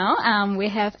excited now. We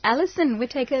have Alison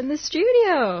Whittaker in the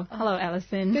studio. Hello,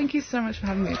 Alison. Thank you so much for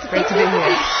having me. It's great to be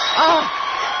here.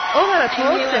 All that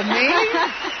applause from me.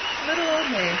 Little old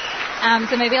me.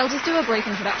 So maybe I'll just do a brief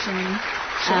introduction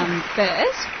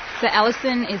first. So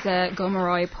Alison is a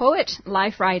Gomeroi poet,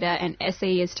 life writer and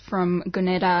essayist from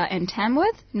Gunnedah and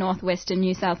Tamworth, northwestern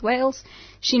New South Wales.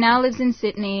 She now lives in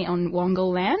Sydney on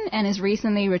Wongal land and has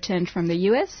recently returned from the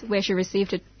US, where she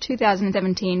received a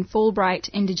 2017 Fulbright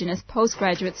Indigenous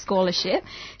Postgraduate Scholarship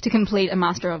to complete a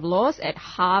Master of Laws at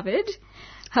Harvard.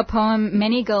 Her poem,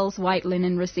 Many Girls, White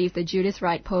Linen, received the Judith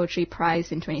Wright Poetry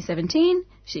Prize in 2017.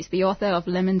 She's the author of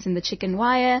Lemons in the Chicken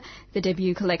Wire, the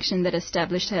debut collection that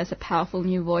established her as a powerful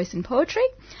new voice in poetry.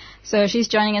 So she's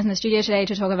joining us in the studio today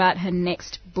to talk about her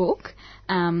next book.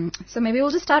 So maybe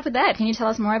we'll just start with that. Can you tell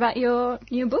us more about your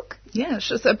new book? Yeah,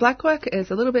 sure. So Black Work is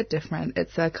a little bit different.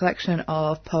 It's a collection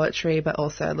of poetry, but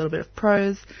also a little bit of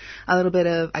prose, a little bit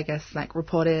of, I guess, like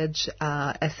reportage,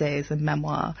 essays and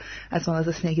memoir, as well as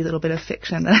a sneaky little bit of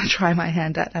fiction that I try my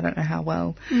hand at. I don't know how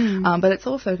well. But it's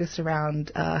all focused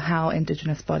around how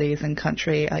Indigenous bodies and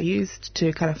country are used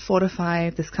to kind of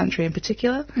fortify this country in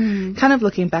particular, kind of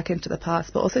looking back into the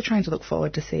past, but also trying to look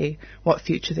forward to see what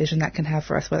future vision that can have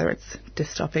for us, whether it's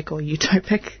dystopic or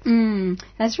utopic.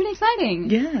 That's really exciting.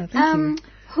 Yeah, thank you.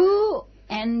 Who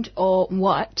and or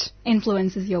what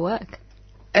influences your work?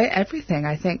 Everything.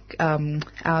 I think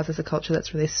ours is a culture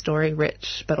that's really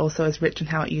story-rich, but also is rich in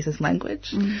how it uses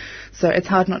language. So it's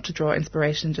hard not to draw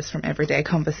inspiration just from everyday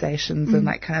conversations and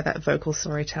like kind of that vocal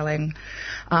storytelling.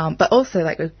 But also,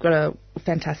 like, we've got a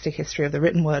fantastic history of the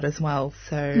written word as well.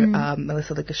 So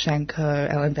Melissa Lukashenko,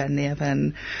 Ellen Van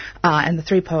Neerven, and the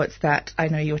three poets that I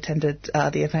know you attended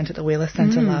the event at the Wheeler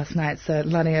Centre last night. So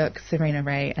Laniuk, Serena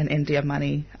Ray, and India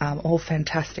Money, all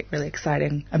fantastic, really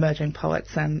exciting emerging poets,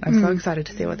 and I'm so excited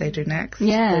to see what they do next.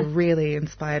 Yeah. They really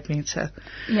inspired me to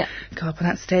go up on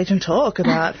that stage and talk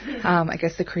about, I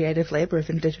guess, the creative labour of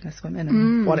Indigenous women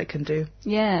and what it can do.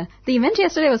 Yeah. The event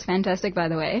yesterday was fantastic, by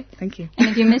the way. Thank you. And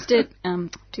if you missed it,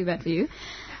 too bad for you.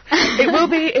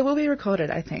 It will be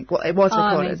recorded, I think. Well, it was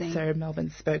recorded, amazing. so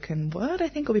Melbourne Spoken Word, I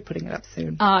think, will be putting it up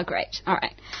soon. Oh, great. All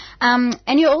right.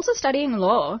 And you're also studying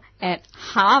law at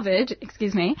Harvard,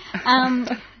 excuse me.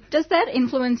 Does that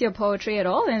influence your poetry at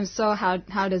all? And so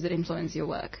how does it influence your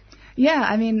work? Yeah,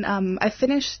 I mean, I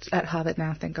finished at Harvard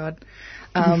now, thank God.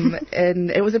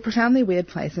 And it was a profoundly weird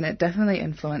place, and it definitely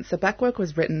influenced. So Black Work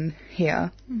was written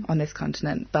here on this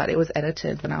continent, but it was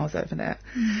edited when I was over there.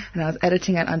 And I was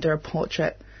editing it under a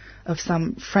portrait of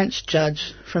some French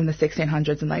judge from the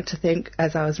 1600s, and like to think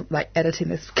as I was like editing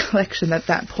this collection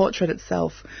that portrait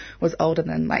itself was older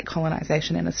than like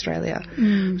colonization in Australia.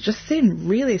 It just seemed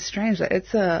really strange. Like,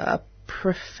 it's a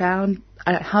profound,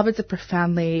 Harvard's a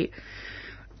profoundly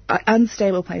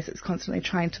unstable place. It's constantly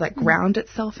trying to like ground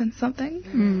itself in something.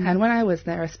 And when I was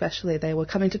there especially, they were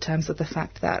coming to terms with the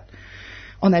fact that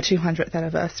on their 200th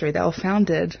anniversary, they were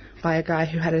founded by a guy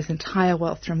who had his entire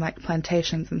wealth from like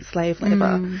plantations and slave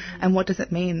labour. And what does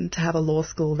it mean to have a law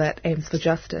school that aims for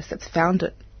justice that's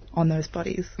founded on those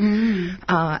bodies?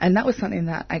 And that was something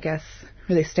that I guess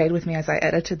really stayed with me as I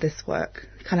edited this work,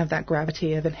 kind of that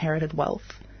gravity of inherited wealth.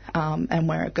 And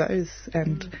where it goes,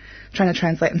 and trying to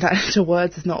translate that into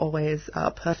words is not always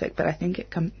perfect, but I think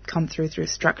it come through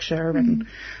structure and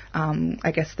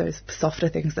I guess those softer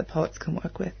things that poets can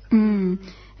work with. And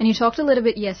you talked a little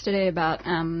bit yesterday about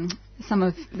some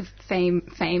of the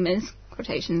famous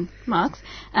quotation marks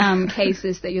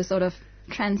cases that you're sort of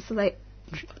recreating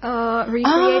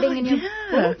in your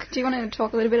book. Do you want to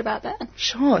talk a little bit about that?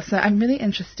 Sure. So I'm really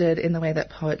interested in the way that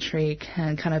poetry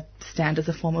can kind of stand as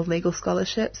a form of legal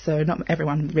scholarship. So not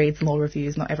everyone reads law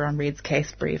reviews, not everyone reads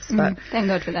case briefs, but... Thank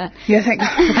God for that. Yeah, thank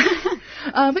God for that.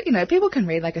 But, you know, people can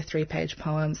read like a 3-page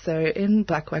poem. So in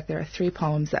Black Work, there are 3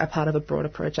 poems that are part of a broader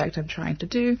project I'm trying to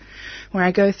do, where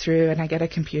I go through and I get a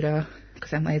computer,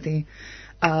 because I'm lazy,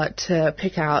 to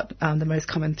pick out the most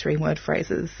common 3-word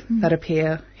phrases that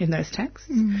appear in those texts.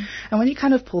 And when you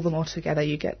kind of pull them all together,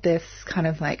 you get this kind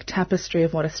of like tapestry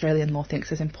of what Australian law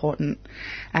thinks is important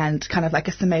and kind of like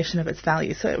a summation of its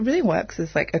value. So it really works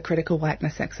as like a critical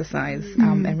whiteness exercise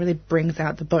and really brings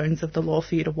out the bones of the law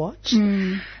for you to watch.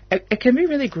 It can be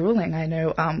really grueling. I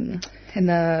know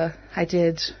I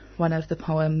did one of the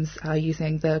poems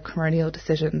using the coronial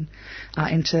decision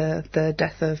into the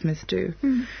death of Ms. Du.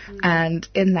 And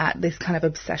in that, this kind of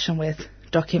obsession with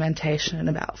documentation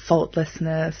about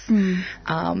faultlessness,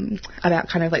 about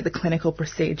kind of like the clinical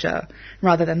procedure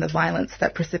rather than the violence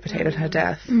that precipitated her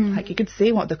death. Like you could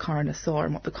see what the coroner saw,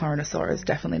 and what the coroner saw is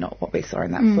definitely not what we saw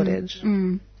in that footage.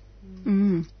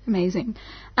 Amazing.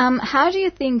 How do you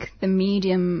think the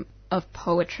medium of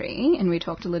poetry, and we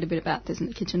talked a little bit about this in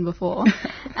the kitchen before,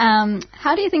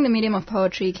 how do you think the medium of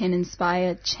poetry can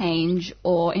inspire change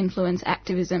or influence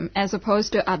activism as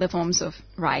opposed to other forms of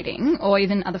writing or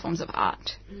even other forms of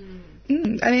art?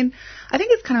 I mean, I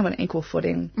think it's kind of on equal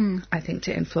footing, I think,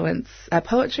 to influence.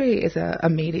 Poetry is a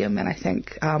medium, and I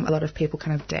think a lot of people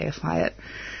kind of deify it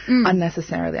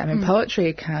unnecessarily. I mean,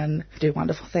 poetry can do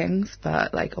wonderful things,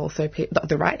 but like also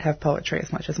the right have poetry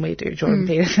as much as we do. Jordan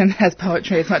Peterson has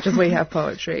poetry as much as we have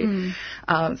poetry.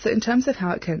 So in terms of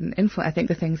how it can influence, I think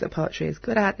the things that poetry is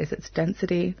good at is its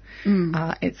density,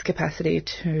 its capacity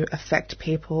to affect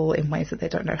people in ways that they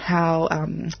don't know how,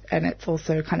 and it's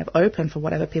also kind of open for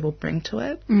whatever people bring to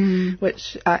it,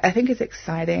 which I think is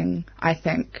exciting, I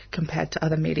think, compared to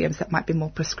other mediums that might be more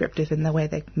prescriptive in the way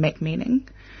they make meaning.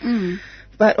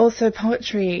 But also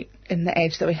poetry in the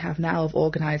age that we have now of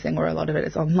organising, where a lot of it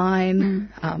is online,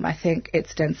 I think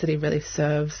its density really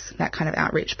serves that kind of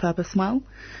outreach purpose well.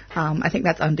 I think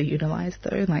that's underutilised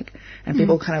though, and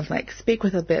people kind of speak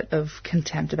with a bit of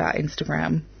contempt about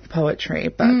Instagram poetry,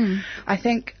 but I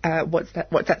think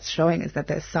what that's showing is that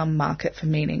there's some market for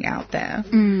meaning out there,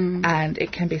 and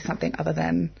it can be something other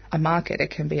than a market.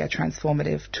 It can be a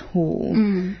transformative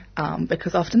tool,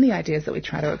 because often the ideas that we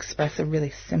try to express are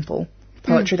really simple.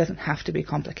 Poetry doesn't have to be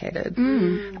complicated.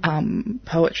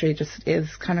 Poetry just is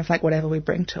kind of like whatever we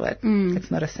bring to it. It's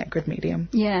not a sacred medium.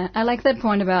 Yeah, I like that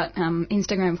point about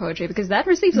Instagram poetry, because that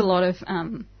receives a lot of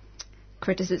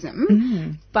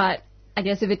criticism, but I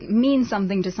guess if it means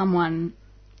something to someone,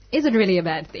 is it really a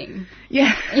bad thing?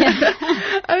 Yeah.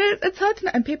 I mean, it's hard to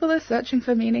know. And people are searching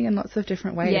for meaning in lots of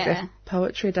different ways. Yeah. If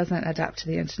poetry doesn't adapt to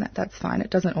the internet, that's fine. It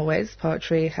doesn't always.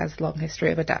 Poetry has a long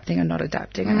history of adapting and not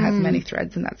adapting, and it has many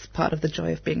threads, and that's part of the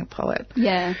joy of being a poet.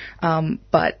 Yeah.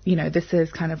 But, this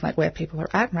is kind of like where people are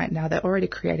at right now. They're already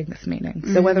creating this meaning.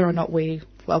 So whether or not we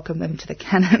welcome them to the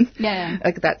canon,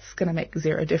 that's going to make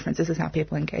zero difference. This is how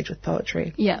people engage with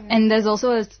poetry. Yeah, and there's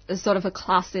also a sort of a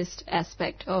classist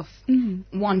aspect of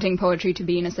wanting poetry to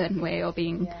be in a certain way, or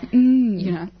being,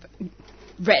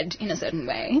 read in a certain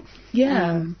way.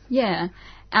 Yeah.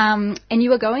 And you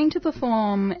were going to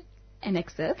perform an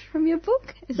excerpt from your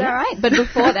book, is that right? But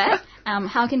before that,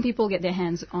 how can people get their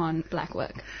hands on Black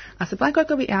Work? So Black Work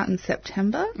will be out in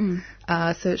September,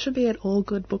 so it should be at all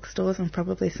good bookstores and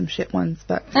probably some shit ones,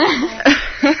 but...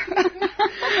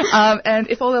 and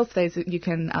if all else fails, you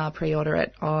can pre-order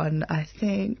it on, I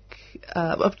think,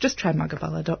 just try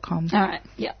mugabala.com. All right,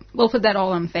 yeah. We'll put that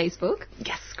all on Facebook.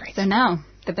 Yes, great. So now,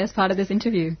 the best part of this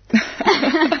interview.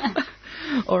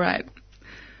 All right.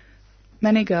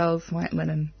 Many girls, white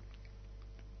linen.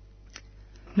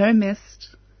 No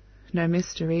mist, no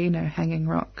mystery, no hanging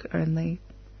rock, only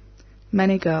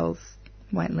many girls,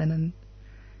 white linen.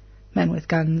 Men with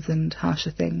guns and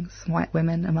harsher things, white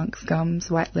women amongst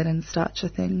gums, white linen starcher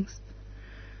things.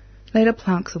 Later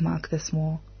planks will mark this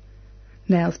war.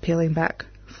 Nails peeling back,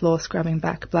 floor scrubbing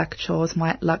back, black chores,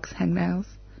 white lux hangnails.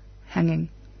 Hanging,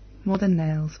 more than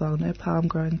nails, while no palm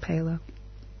growing paler.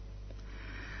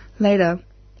 Later,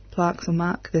 plaques will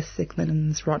mark this sick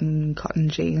linen's rotten cotton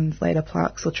jeans. Later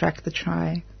plaques will track the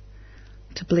try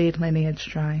to bleed lineage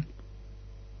dry.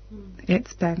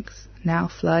 Its banks now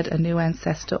flood a new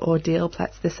ancestor ordeal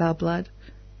plats this our blood.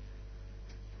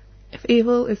 If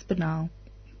evil is banal,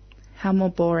 how more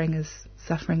boring is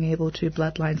suffering evil to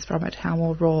bloodlines from it? How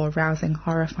more raw, rousing,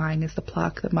 horrifying is the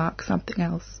plaque that marks something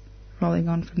else rolling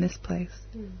on from this place?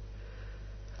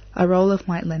 A roll of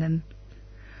white linen,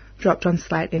 dropped on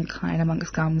slight incline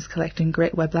amongst gums, collecting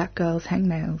grit where black girls hang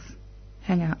nails.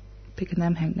 Hang out, picking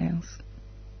them hangnails.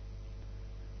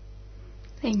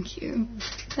 Thank you.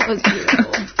 That was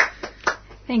beautiful.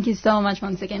 Thank you so much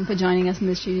once again for joining us in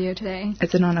the studio today.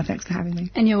 It's an honour, thanks for having me.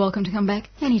 And you're welcome to come back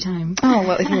anytime. Oh,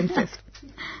 well, if you insist.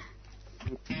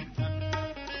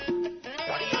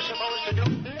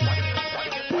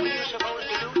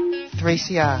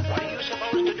 3CR.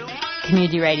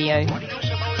 Community Radio.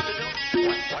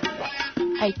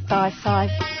 855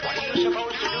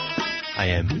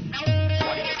 AM.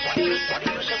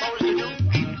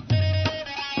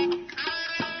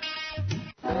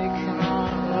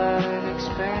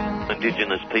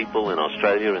 Indigenous people in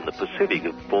Australia and the Pacific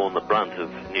have borne the brunt of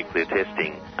nuclear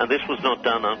testing, and this was not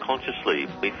done unconsciously.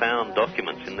 We found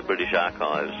documents in the British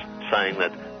archives saying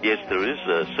that, yes, there is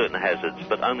certain hazards,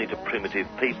 but only to primitive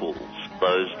peoples,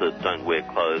 those that don't wear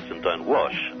clothes and don't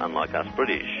wash, unlike us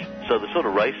British. So the sort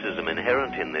of racism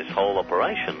inherent in this whole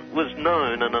operation was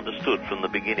known and understood from the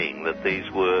beginning, that these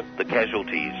were the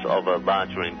casualties of a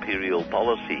larger imperial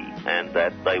policy, and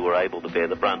that they were able to bear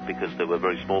the brunt because they were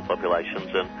very small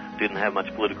populations and didn't have much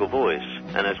political voice.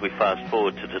 And as we fast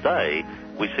forward to today,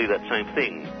 we see that same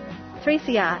thing.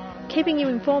 3CR, keeping you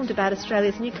informed about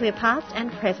Australia's nuclear past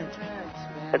and present.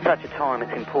 At such a time,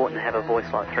 it's important to have a voice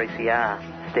like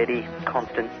 3CR, steady,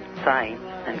 constant, sane,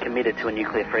 and committed to a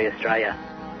nuclear-free Australia.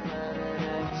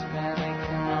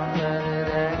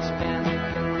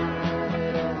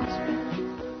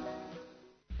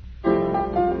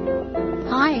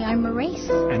 Hi, I'm Maurice.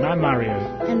 And I'm Mario.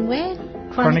 And we're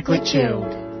Chronically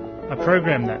Chilled, a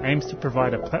program that aims to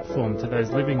provide a platform to those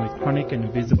living with chronic and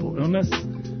invisible illness,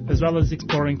 as well as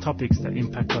exploring topics that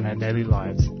impact on our daily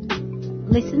lives.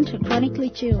 Listen to Chronically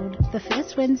Chilled, the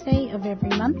first Wednesday of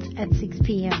every month at 6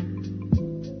 p.m.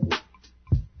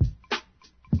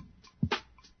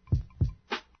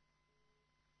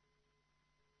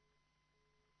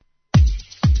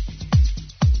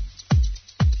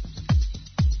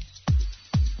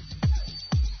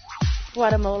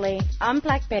 Guatemala. I'm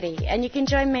Black Betty, and you can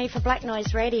join me for Black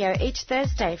Noise Radio each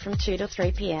Thursday from 2 to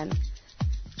 3 p.m.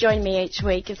 Join me each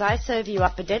week as I serve you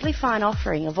up a deadly fine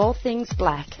offering of all things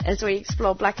black as we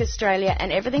explore Black Australia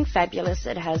and everything fabulous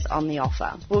it has on the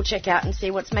offer. We'll check out and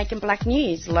see what's making black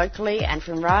news locally and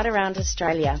from right around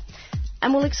Australia.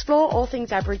 And we'll explore all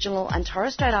things Aboriginal and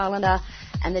Torres Strait Islander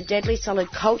and the deadly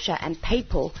solid culture and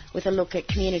people with a look at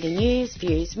community news,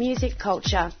 views, music,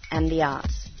 culture and the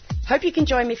arts. Hope you can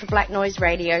join me for Black Noise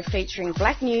Radio featuring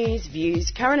black news,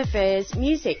 views, current affairs,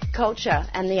 music, culture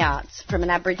and the arts from an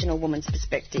Aboriginal woman's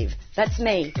perspective. That's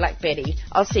me, Black Betty.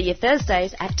 I'll see you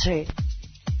Thursdays at 2.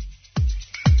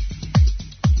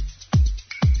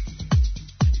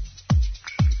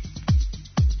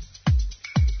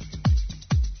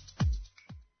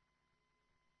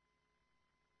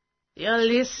 You're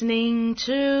listening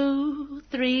to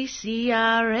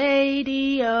 3CR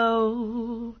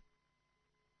Radio.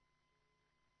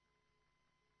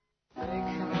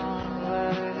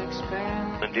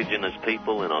 Indigenous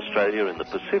people in Australia and the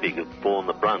Pacific have borne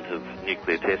the brunt of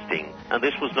nuclear testing, and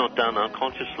this was not done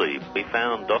unconsciously. We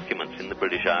found documents in the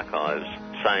British archives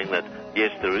saying that,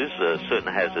 yes, there is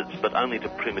certain hazards, but only to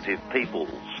primitive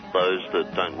peoples, those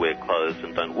that don't wear clothes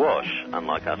and don't wash,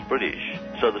 unlike us British.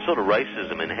 So the sort of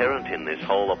racism inherent in this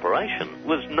whole operation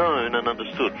was known and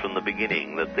understood from the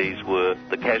beginning, that these were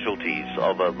the casualties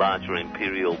of a larger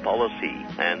imperial policy,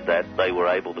 and that they were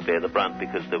able to bear the brunt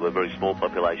because there were very small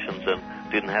populations and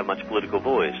didn't have much political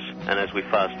voice. And as we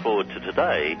fast forward to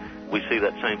today, we see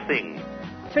that same thing.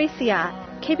 3CR,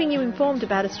 keeping you informed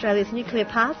about Australia's nuclear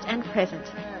past and present.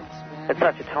 At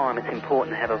such a time, it's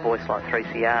important to have a voice like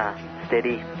 3CR,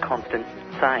 steady, constant,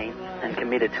 sane, and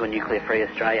committed to a nuclear-free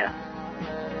Australia.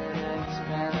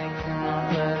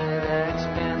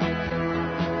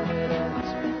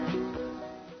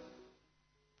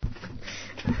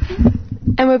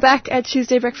 And we're back at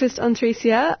Tuesday Breakfast on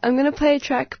 3CR. I'm going to play a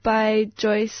track by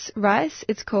Joyce Rice.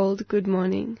 It's called Good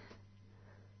Morning.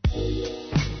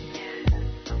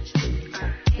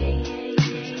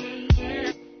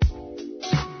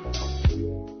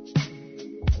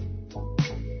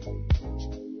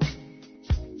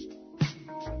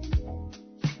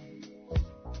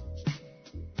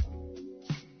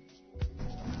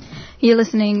 You're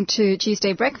listening to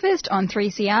Tuesday Breakfast on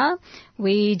 3CR.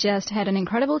 We just had an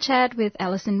incredible chat with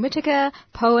Alison Whittaker,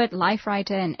 poet, life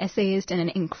writer and essayist and an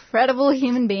incredible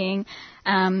human being.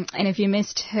 And if you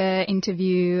missed her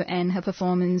interview and her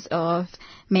performance of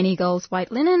Many Goals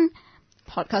White Linen,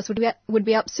 podcast would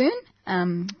be up soon,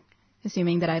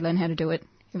 assuming that I learn how to do it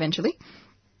eventually.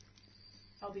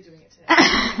 I'll be doing it today.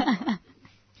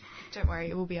 Don't worry,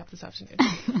 it will be up this afternoon.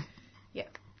 Yeah.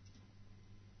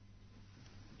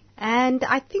 And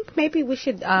I think maybe we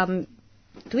should, do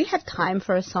we have time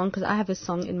for a song? Because I have a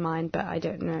song in mind, but I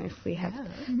don't know if we have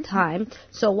time.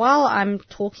 So while I'm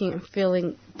talking and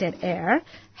feeling dead air,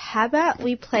 how about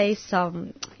we play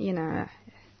some,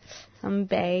 some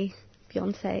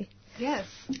Beyonce? Yes.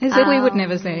 As if we would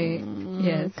never say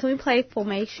yes. Can we play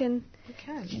Formation? We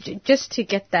can. Just to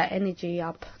get that energy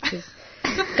up, because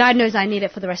God knows I need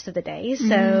it for the rest of the day.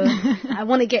 So I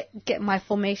want to get my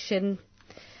formation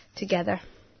together,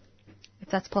 if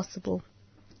that's possible.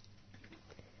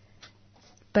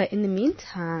 But in the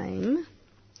meantime,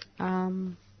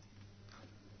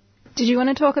 did you want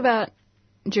to talk about,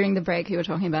 during the break you were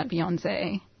talking about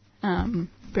Beyonce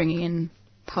bringing in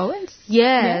poets?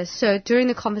 Yeah, so during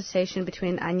the conversation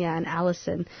between Anya and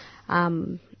Alison,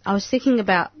 I was thinking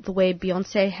about the way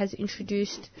Beyonce has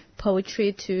introduced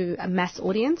poetry to a mass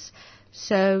audience.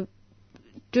 So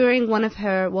during one of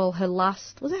her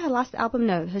last, was it her last album?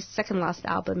 No, her second last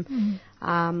album,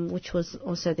 which was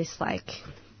also this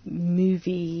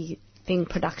movie thing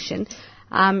production.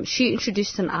 She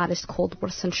introduced an artist called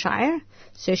Wilson Shire.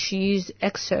 So she used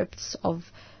excerpts of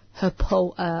her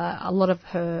a lot of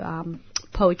her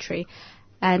poetry,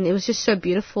 and it was just so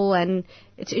beautiful. And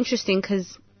it's interesting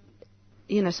because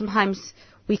sometimes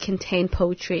we contain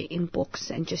poetry in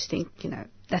books and just think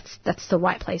that's the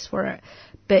right place for it,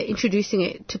 but introducing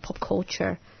it to pop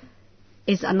culture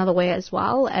is another way as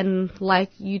well. And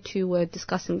like you two were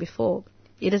discussing before,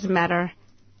 it doesn't matter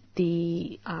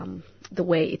the the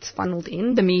way it's funneled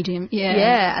in. The medium, yeah.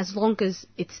 Yeah, as long as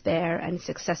it's there and it's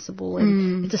accessible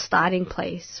and it's a starting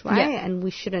place, right? Yeah. And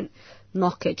we shouldn't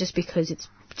knock it just because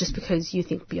you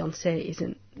think Beyonce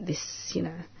isn't this,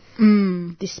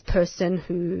 this person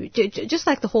who, just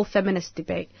like the whole feminist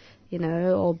debate,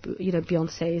 or,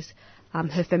 Beyonce's,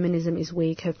 her feminism is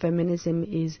weak, her feminism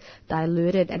is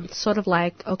diluted, and it's sort of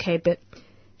like, okay, but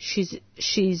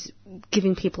she's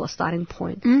giving people a starting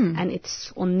point, and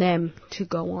it's on them to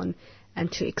go on and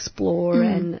to explore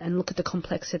and look at the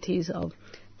complexities of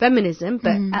feminism,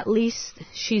 but at least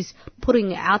she's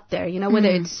putting it out there, whether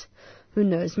it's, who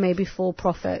knows, maybe for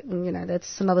profit,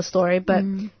 that's another story, but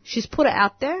she's put it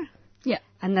out there. Yeah.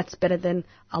 And that's better than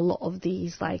a lot of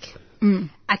these,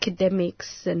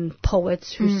 academics and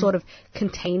poets who sort of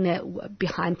contain it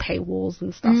behind paywalls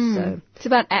and stuff. So it's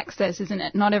about access, isn't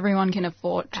it? Not everyone can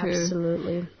afford to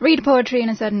absolutely read poetry in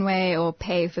a certain way or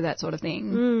pay for that sort of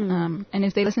thing. And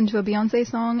if they listen to a Beyonce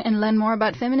song and learn more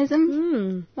about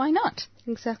feminism, why not?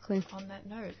 Exactly. On that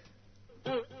note.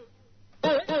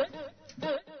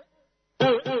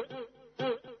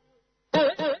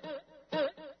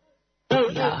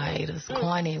 Y'all haters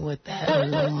corny with that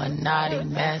Illuminati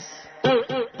mess.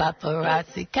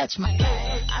 Paparazzi, catch my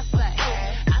gas. I say,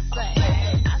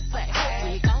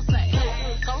 we gon' say,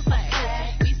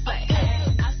 we say,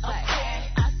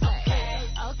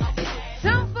 okay.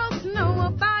 Some folks know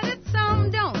about it, some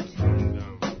don't.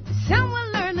 Some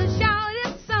will learn to shout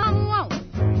it, some won't.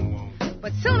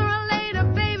 But sooner or later,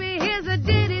 baby, here's a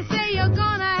ditty. Say you're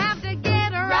gonna have to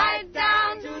get right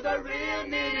down to the real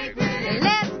nitty gritty.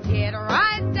 Let's get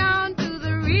right down to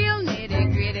the real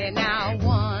nitty gritty now.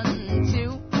 1,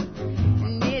 2,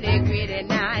 nitty gritty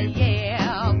now,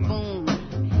 yeah, boom,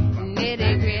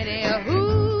 nitty gritty,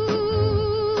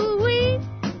 ooh wee.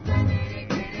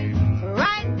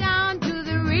 Right down to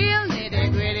the real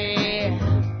nitty gritty.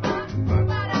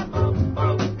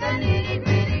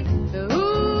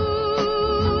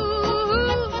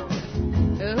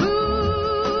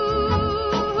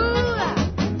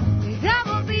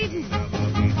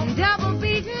 Double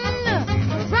beaten,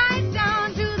 right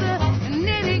down to the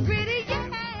nitty gritty, yeah.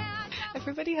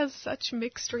 Everybody has such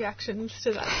mixed reactions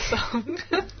to that song.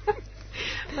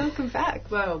 Welcome back.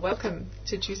 Well, welcome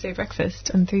to Tuesday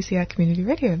Breakfast on 3CR Community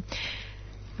Radio.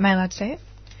 Am I allowed to say it?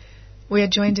 We are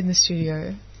joined in the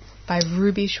studio by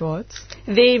Ruby Schwartz.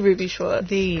 The Ruby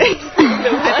Schwartz.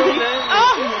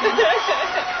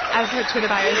 As her Twitter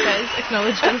bio says,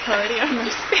 acknowledged authority on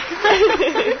most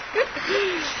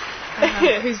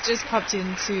who's just popped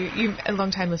into, you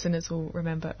long-time listeners will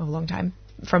remember, or long-time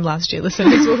from last year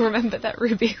listeners will remember that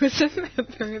Ruby was a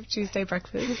member of Tuesday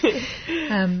Breakfast.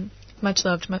 Much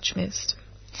loved, much missed.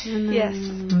 Yes.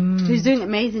 Who's doing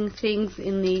amazing things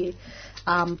in the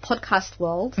podcast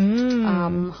world.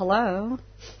 Hello.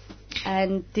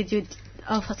 And did you...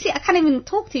 Oh, see, I can't even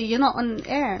talk to you. You're not on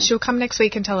air. She'll come next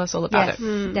week and tell us all about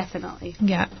it. Definitely.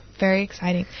 Yeah, very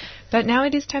exciting. But now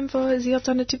it is time for the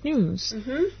alternative news.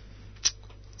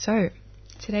 So,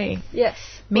 today. Yes.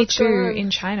 Me Too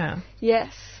in China.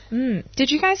 Yes.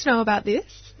 Did you guys know about this?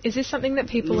 Is this something that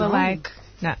people are like...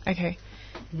 No, okay.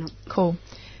 No. Cool.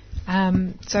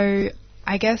 So,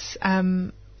 I guess...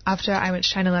 after I went to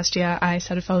China last year, I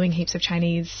started following heaps of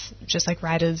Chinese, just like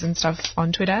writers and stuff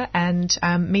on Twitter, and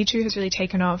Me Too has really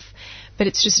taken off, but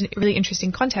it's just a really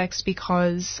interesting context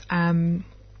because, I'm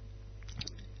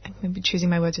going to be choosing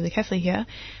my words really carefully here,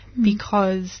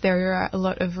 because there are a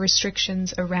lot of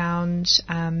restrictions around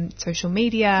social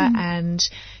media and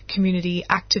community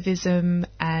activism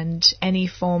and any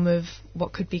form of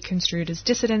what could be construed as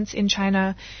dissidence in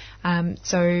China.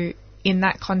 So in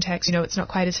that context, it's not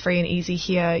quite as free and easy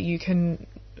here. You can,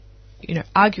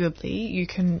 arguably, you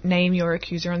can name your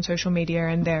accuser on social media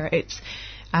and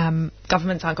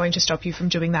governments aren't going to stop you from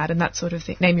doing that and that sort of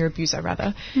thing. Name your abuser,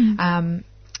 rather.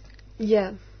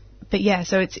 Yeah. But yeah,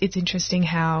 so it's interesting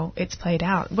how it's played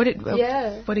out. What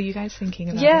are you guys thinking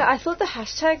about? Yeah, I thought the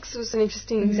hashtags was an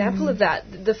interesting example of that.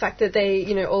 The fact that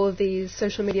they, all of these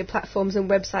social media platforms and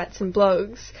websites and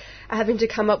blogs are having to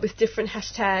come up with different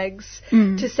hashtags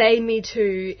to say Me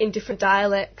Too in different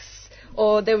dialects.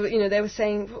 Or they were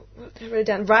saying, I wrote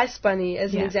down Rice Bunny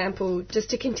as an example,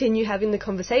 just to continue having the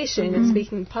conversation and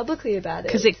speaking publicly about it.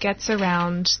 Because it gets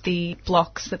around the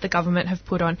blocks that the government have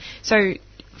put on. So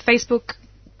Facebook,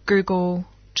 Google,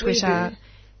 Twitter,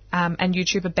 and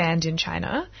YouTube are banned in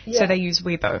China, so they use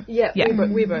Weibo.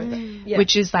 Weibo.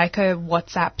 Which is like a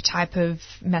WhatsApp type of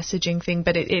messaging thing,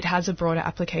 but it has a broader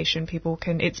application. People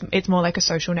can, it's more like a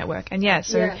social network. And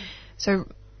so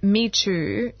Me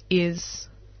Too is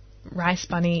Rice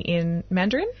Bunny in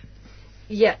Mandarin?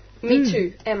 Yeah, Me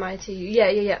Too, MITU.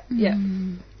 Yeah.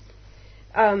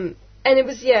 And it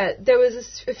was, there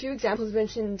was a few examples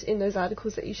mentioned in those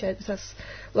articles that you shared with us,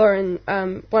 Lauren.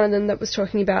 One of them that was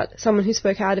talking about someone who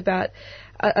spoke out about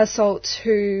assault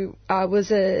who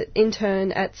was an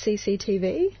intern at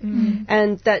CCTV,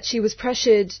 and that she was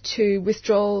pressured to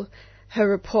withdraw her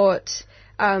report.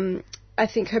 I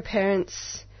think her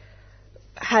parents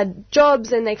had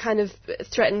jobs, and they kind of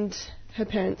threatened her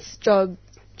parents'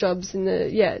 jobs in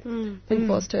the, and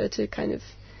forced her to kind of,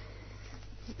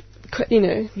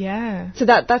 Yeah. So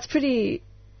that's pretty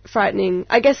frightening.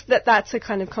 I guess that's a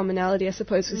kind of commonality, I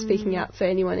suppose, with speaking out for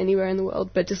anyone anywhere in the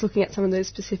world, but just looking at some of those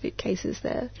specific cases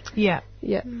there. Yeah.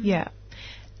 Yeah. Yeah.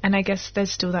 And I guess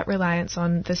there's still that reliance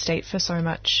on the state for so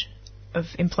much of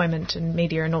employment and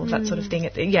media and all of that sort of thing.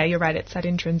 Yeah, you're right. It's that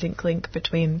intrinsic link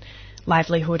between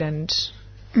livelihood and...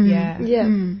 Yeah.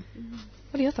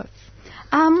 What are your thoughts?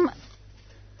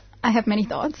 I have many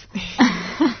thoughts.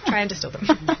 Try and distill them.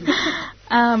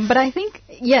 But I think,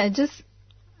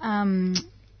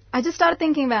 I just started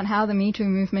thinking about how the Me Too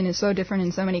movement is so different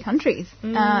in so many countries.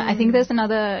 I think there's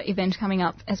another event coming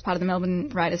up as part of the Melbourne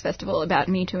Writers' Festival about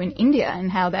Me Too in India and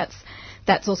how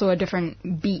that's also a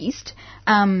different beast.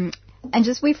 And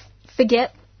just we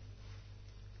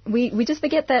just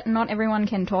forget that not everyone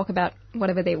can talk about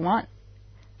whatever they want,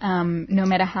 no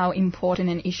matter how important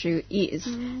an issue is.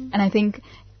 And I think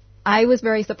I was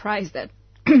very surprised that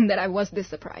that I was this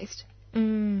surprised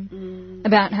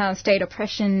about how state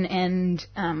oppression and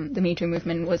the Me Too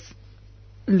movement was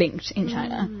linked in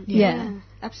China. Yeah,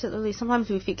 absolutely. Sometimes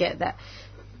we forget that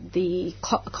the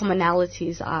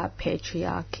commonalities are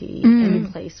patriarchy and a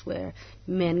place where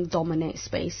men dominate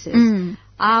spaces.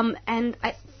 And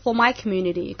for my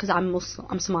community, because I'm Muslim,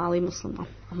 I'm Somali Muslim,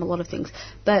 I'm a lot of things,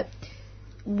 but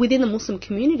within the Muslim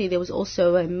community, there was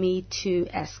also a Me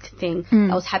Too-esque thing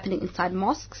that was happening inside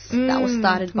mosques that was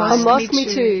started by... Mosque Me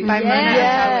Too. By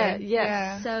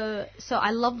Yeah. So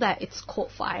I love that it's caught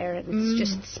fire and it's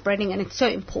just spreading and it's so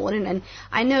important. And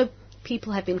I know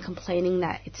people have been complaining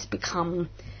that it's become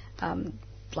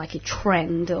like a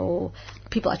trend or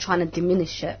people are trying to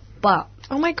diminish it. But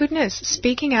oh my goodness,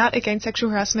 speaking out against sexual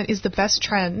harassment is the best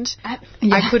trend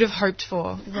I could have hoped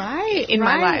for in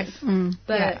my life.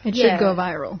 But it should go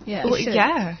viral. Yeah. Well,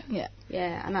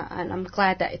 and I'm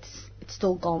glad that it's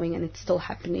still going and it's still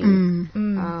happening.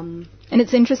 And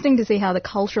it's interesting to see how the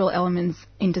cultural elements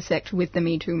intersect with the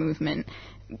Me Too movement.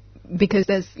 Because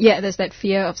there's that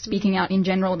fear of speaking out in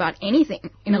general about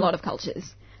anything in a lot of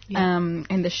cultures.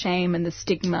 And the shame and the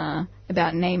stigma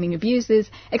about naming abuses,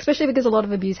 especially because a lot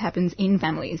of abuse happens in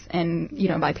families and,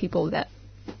 by people that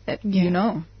you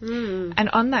know. And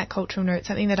on that cultural note,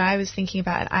 something that I was thinking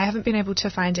about, and I haven't been able to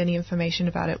find any information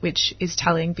about it, which is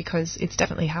telling because it's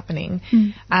definitely happening.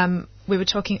 We were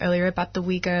talking earlier about the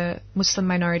Uyghur Muslim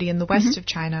minority in the west of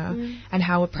China and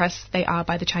how oppressed they are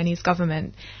by the Chinese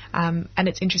government. And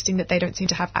it's interesting that they don't seem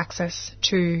to have access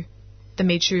to the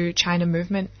Me Too China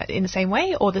movement in the same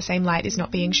way, or the same light is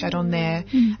not being shed on there.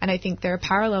 And I think there are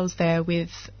parallels there with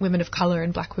women of colour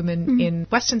and black women in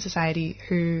Western society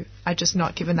who are just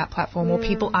not given that platform, or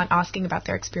people aren't asking about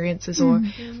their experiences or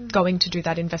going to do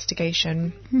that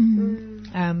investigation.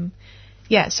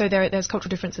 So there's cultural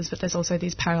differences, but there's also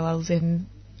these parallels in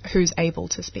who's able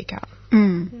to speak out,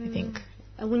 I think.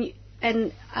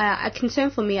 And a concern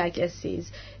for me, I guess, is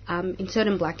in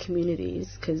certain black communities,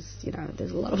 because,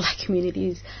 there's a lot of black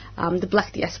communities, the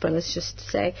black diaspora, let's just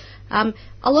say, a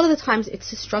lot of the times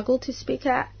it's a struggle to speak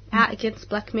out against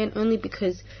black men, only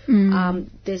because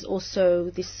there's also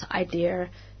this idea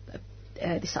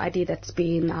that's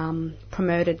been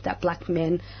promoted that black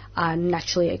men are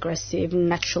naturally aggressive,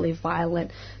 naturally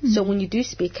violent. So when you do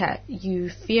speak out, you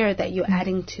fear that you're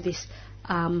adding to this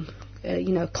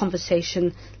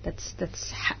conversation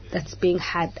that's being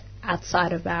had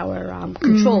outside of our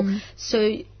control.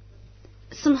 So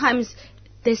sometimes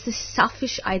there's this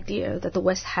selfish idea that the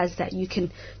West has that you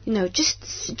can, just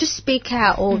speak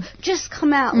out or just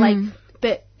come out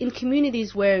but in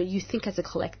communities where you think as a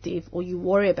collective, or you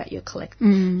worry about your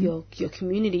your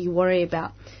community, you worry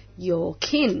about your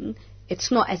kin, it's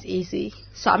not as easy.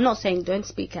 So I'm not saying don't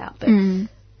speak out, but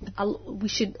we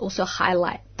should also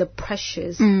highlight the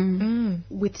pressures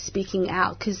with speaking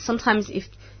out, because sometimes if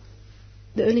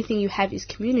the only thing you have is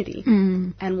community,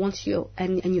 and once your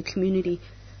community,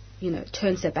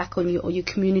 turns their back on you, or your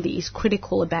community is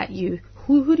critical about you,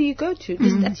 who do you go to?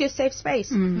 That's your safe space.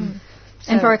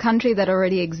 So, and for a country that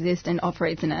already exists and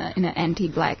operates in an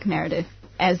anti-black narrative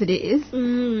as it is,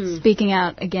 speaking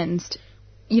out against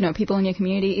people in your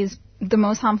community is the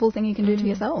most harmful thing you can do to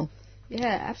yourself.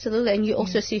 Yeah, absolutely. And you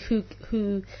also see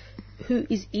who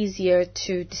is easier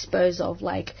to dispose of,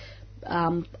 like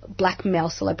black male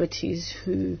celebrities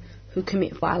who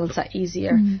commit violence are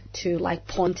easier to like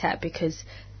point at, because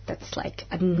that's like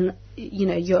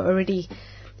you're already,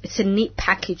 it's a neat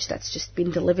package that's just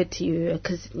been delivered to you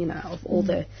because of all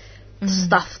the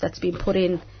stuff that's been put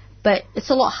in. But it's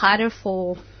a lot harder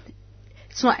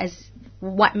it's not as,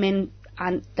 white men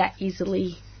aren't that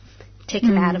easily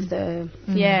taken out of the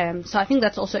so I think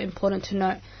that's also important to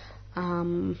note.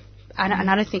 And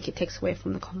I don't think it takes away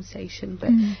from the conversation, but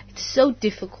it's so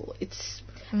difficult.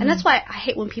 And that's why I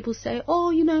hate when people say,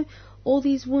 oh, all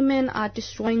these women are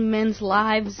destroying men's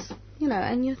lives,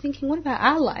 and you're thinking, what about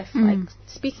our life? Like,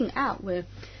 speaking out, we're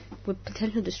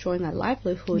potentially destroying our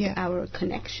livelihood, our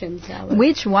connections.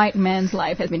 Which white man's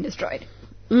life has been destroyed?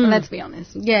 Let's be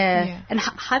honest. Yeah. And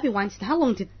Harvey Weinstein, how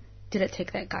long did it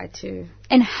take that guy to...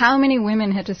 And how many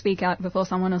women had to speak out before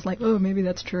someone was like, oh, maybe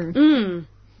that's true?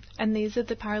 And these are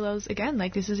the parallels again.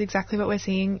 Like, this is exactly what we're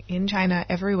seeing in China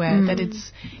everywhere. That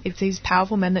it's these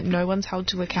powerful men that no one's held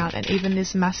to account, and even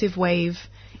this massive wave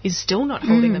is still not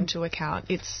holding them to account.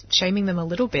 It's shaming them a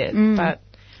little bit, but...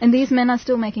 And these men are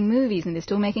still making movies, and they're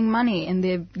still making money, and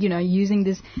they're, using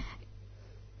this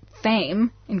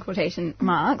fame, in quotation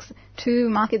marks, to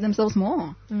market themselves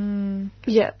more.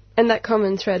 Yeah, and that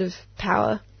common thread of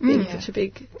power being such a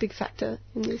big factor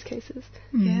in these cases.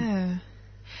 Yeah.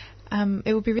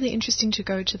 It would be really interesting to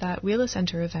go to that Wheeler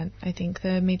Centre event, I think,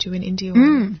 the Me Too in India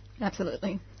one.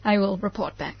 Absolutely. I will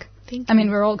report back. Thank you. I mean,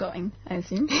 we're all going, I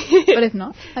assume. But if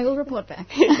not, I will report back.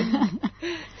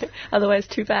 Otherwise,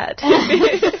 too bad,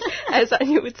 as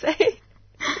Anya would say.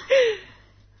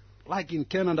 Like in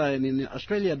Canada and in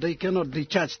Australia, they cannot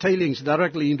discharge tailings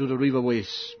directly into the riverways.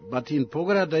 But in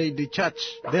Porgera, they discharge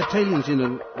their tailings in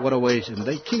the waterways, and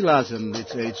they kill us, and they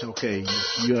say it's okay.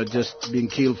 You are just being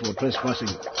killed for trespassing.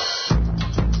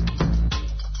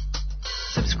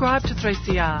 Subscribe to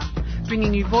 3CR,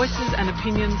 bringing you voices and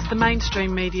opinions the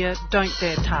mainstream media don't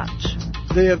dare touch.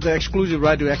 They have the exclusive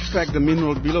right to extract the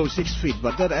minerals below 6 feet,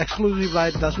 but that exclusive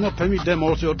right does not permit them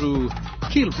also to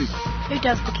kill people. Who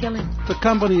does the killing? The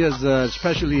company has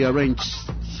specially arranged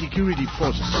security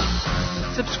forces.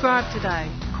 Subscribe today.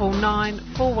 Call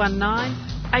 9419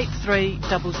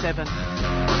 8377.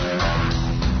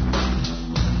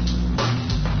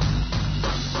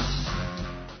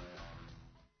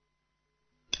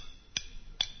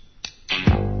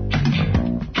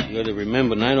 You've got to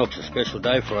remember, NAIDOC's a special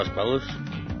day for us, fellas.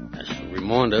 That's a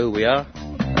reminder who we are.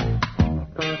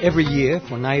 Every year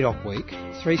for NAIDOC Week,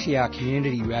 3CR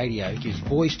Community Radio gives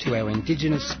voice to our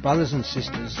Indigenous brothers and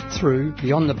sisters through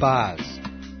Beyond the Bars,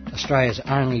 Australia's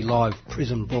only live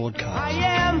prison broadcast. I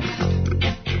am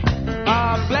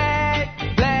a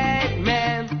black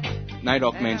man.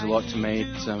 NAIDOC means a lot to me.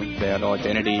 It's about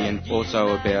identity and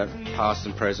also about past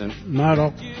and present.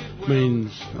 NAIDOC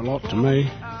means a lot to me,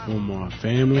 for my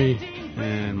family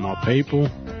and my people.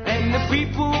 And the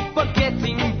people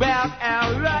forgetting about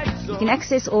our rights. You can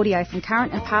access audio from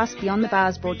current and past Beyond the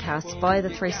Bars broadcasts via the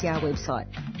 3CR website.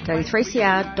 Go to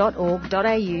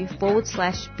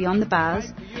 3cr.org.au/Beyond the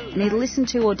Bars and either listen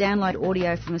to or download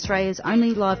audio from Australia's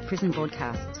only live prison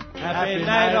broadcast. Happy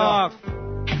NAIDOC!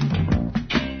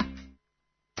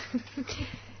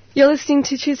 You're listening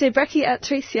to Tuesday Brekkie at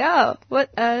 3CR. What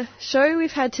a show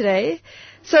we've had today.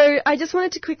 So I just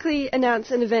wanted to quickly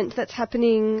announce an event that's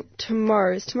happening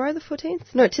tomorrow. Is tomorrow the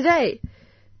 14th? No, today.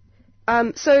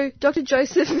 So Dr.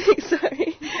 Joseph,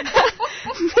 sorry,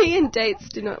 me and dates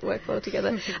do not work well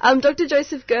together. Dr.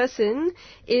 Joseph Gerson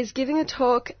is giving a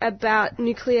talk about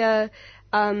nuclear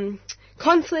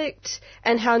conflict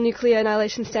and how nuclear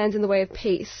annihilation stands in the way of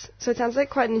peace. So it sounds like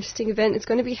quite an interesting event. It's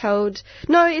going to be held...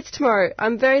 No, it's tomorrow.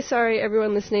 I'm very sorry,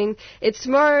 everyone listening. It's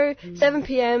tomorrow, 7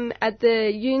 p.m. at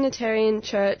the Unitarian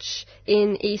Church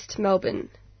in East Melbourne.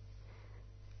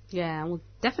 Yeah, we'll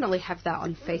definitely have that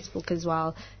on Facebook as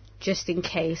well, just in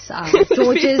case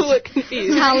George is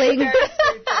telling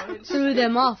threw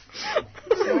them off.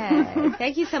 Yeah.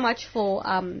 Thank you so much for...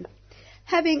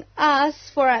 having us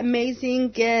for our amazing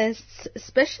guests,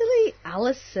 especially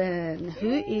Alison, who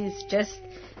is just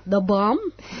the bomb,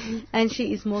 and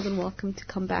she is more than welcome to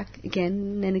come back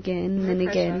again and again and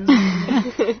again.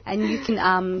 And you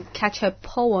can catch her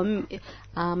poem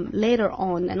later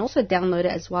on, and also download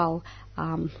it as well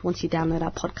once you download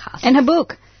our podcast. And her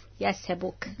book. Yes, her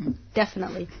book.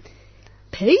 Definitely.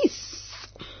 Peace.